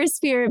with our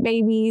spirit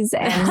babies.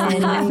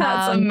 And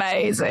that's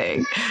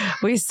amazing.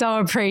 We so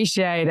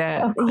appreciate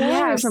it.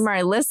 Yeah, from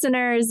our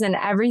listeners and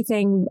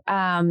everything.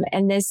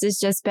 And this has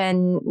just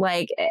been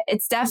like,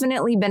 it's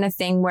definitely been a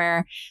thing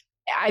where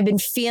I've been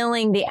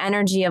feeling the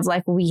energy of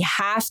like, we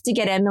have to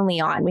get Emily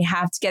on. We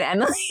have to get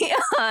Emily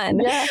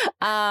on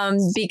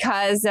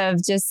because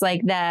of just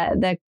like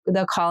the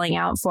calling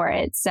out for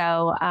it.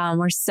 So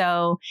we're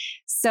so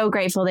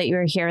grateful that you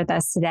were here with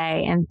us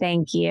today. And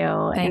thank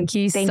you. Thank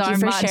you so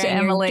much,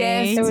 Emily.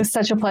 It was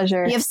such a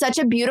pleasure. You have such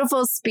a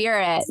beautiful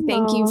spirit.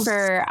 Thank you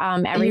for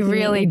everything you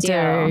really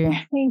do.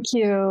 Thank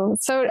you.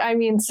 So, I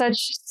mean, such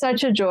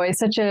a joy,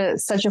 such a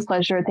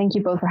pleasure. Thank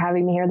you both for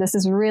having me here. This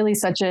is really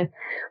such a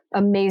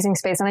amazing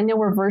space. And I know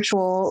we're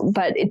virtual,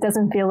 but it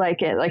doesn't feel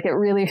like it. Like it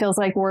really feels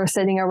like we're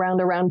sitting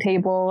around a round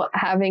table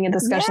having a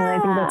discussion. And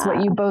I think that's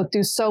what you both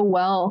do so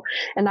well.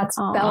 And that's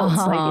felt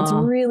like it's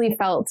really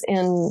felt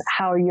in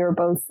how you're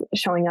both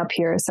showing up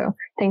here. So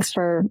thanks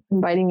for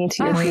inviting me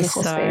to your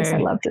beautiful space. I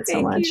loved it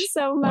so much. Thank you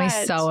so much.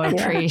 We so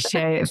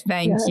appreciate it.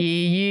 Thank you.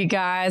 You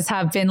guys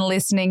have been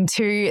listening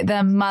to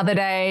the Mother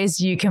Days.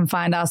 You can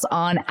find us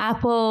on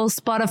Apple,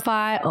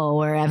 Spotify, or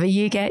wherever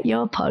you get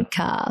your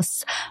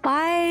podcasts.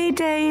 Bye,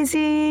 Daisy.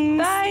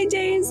 Bye,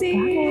 Daisy.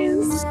 Bye.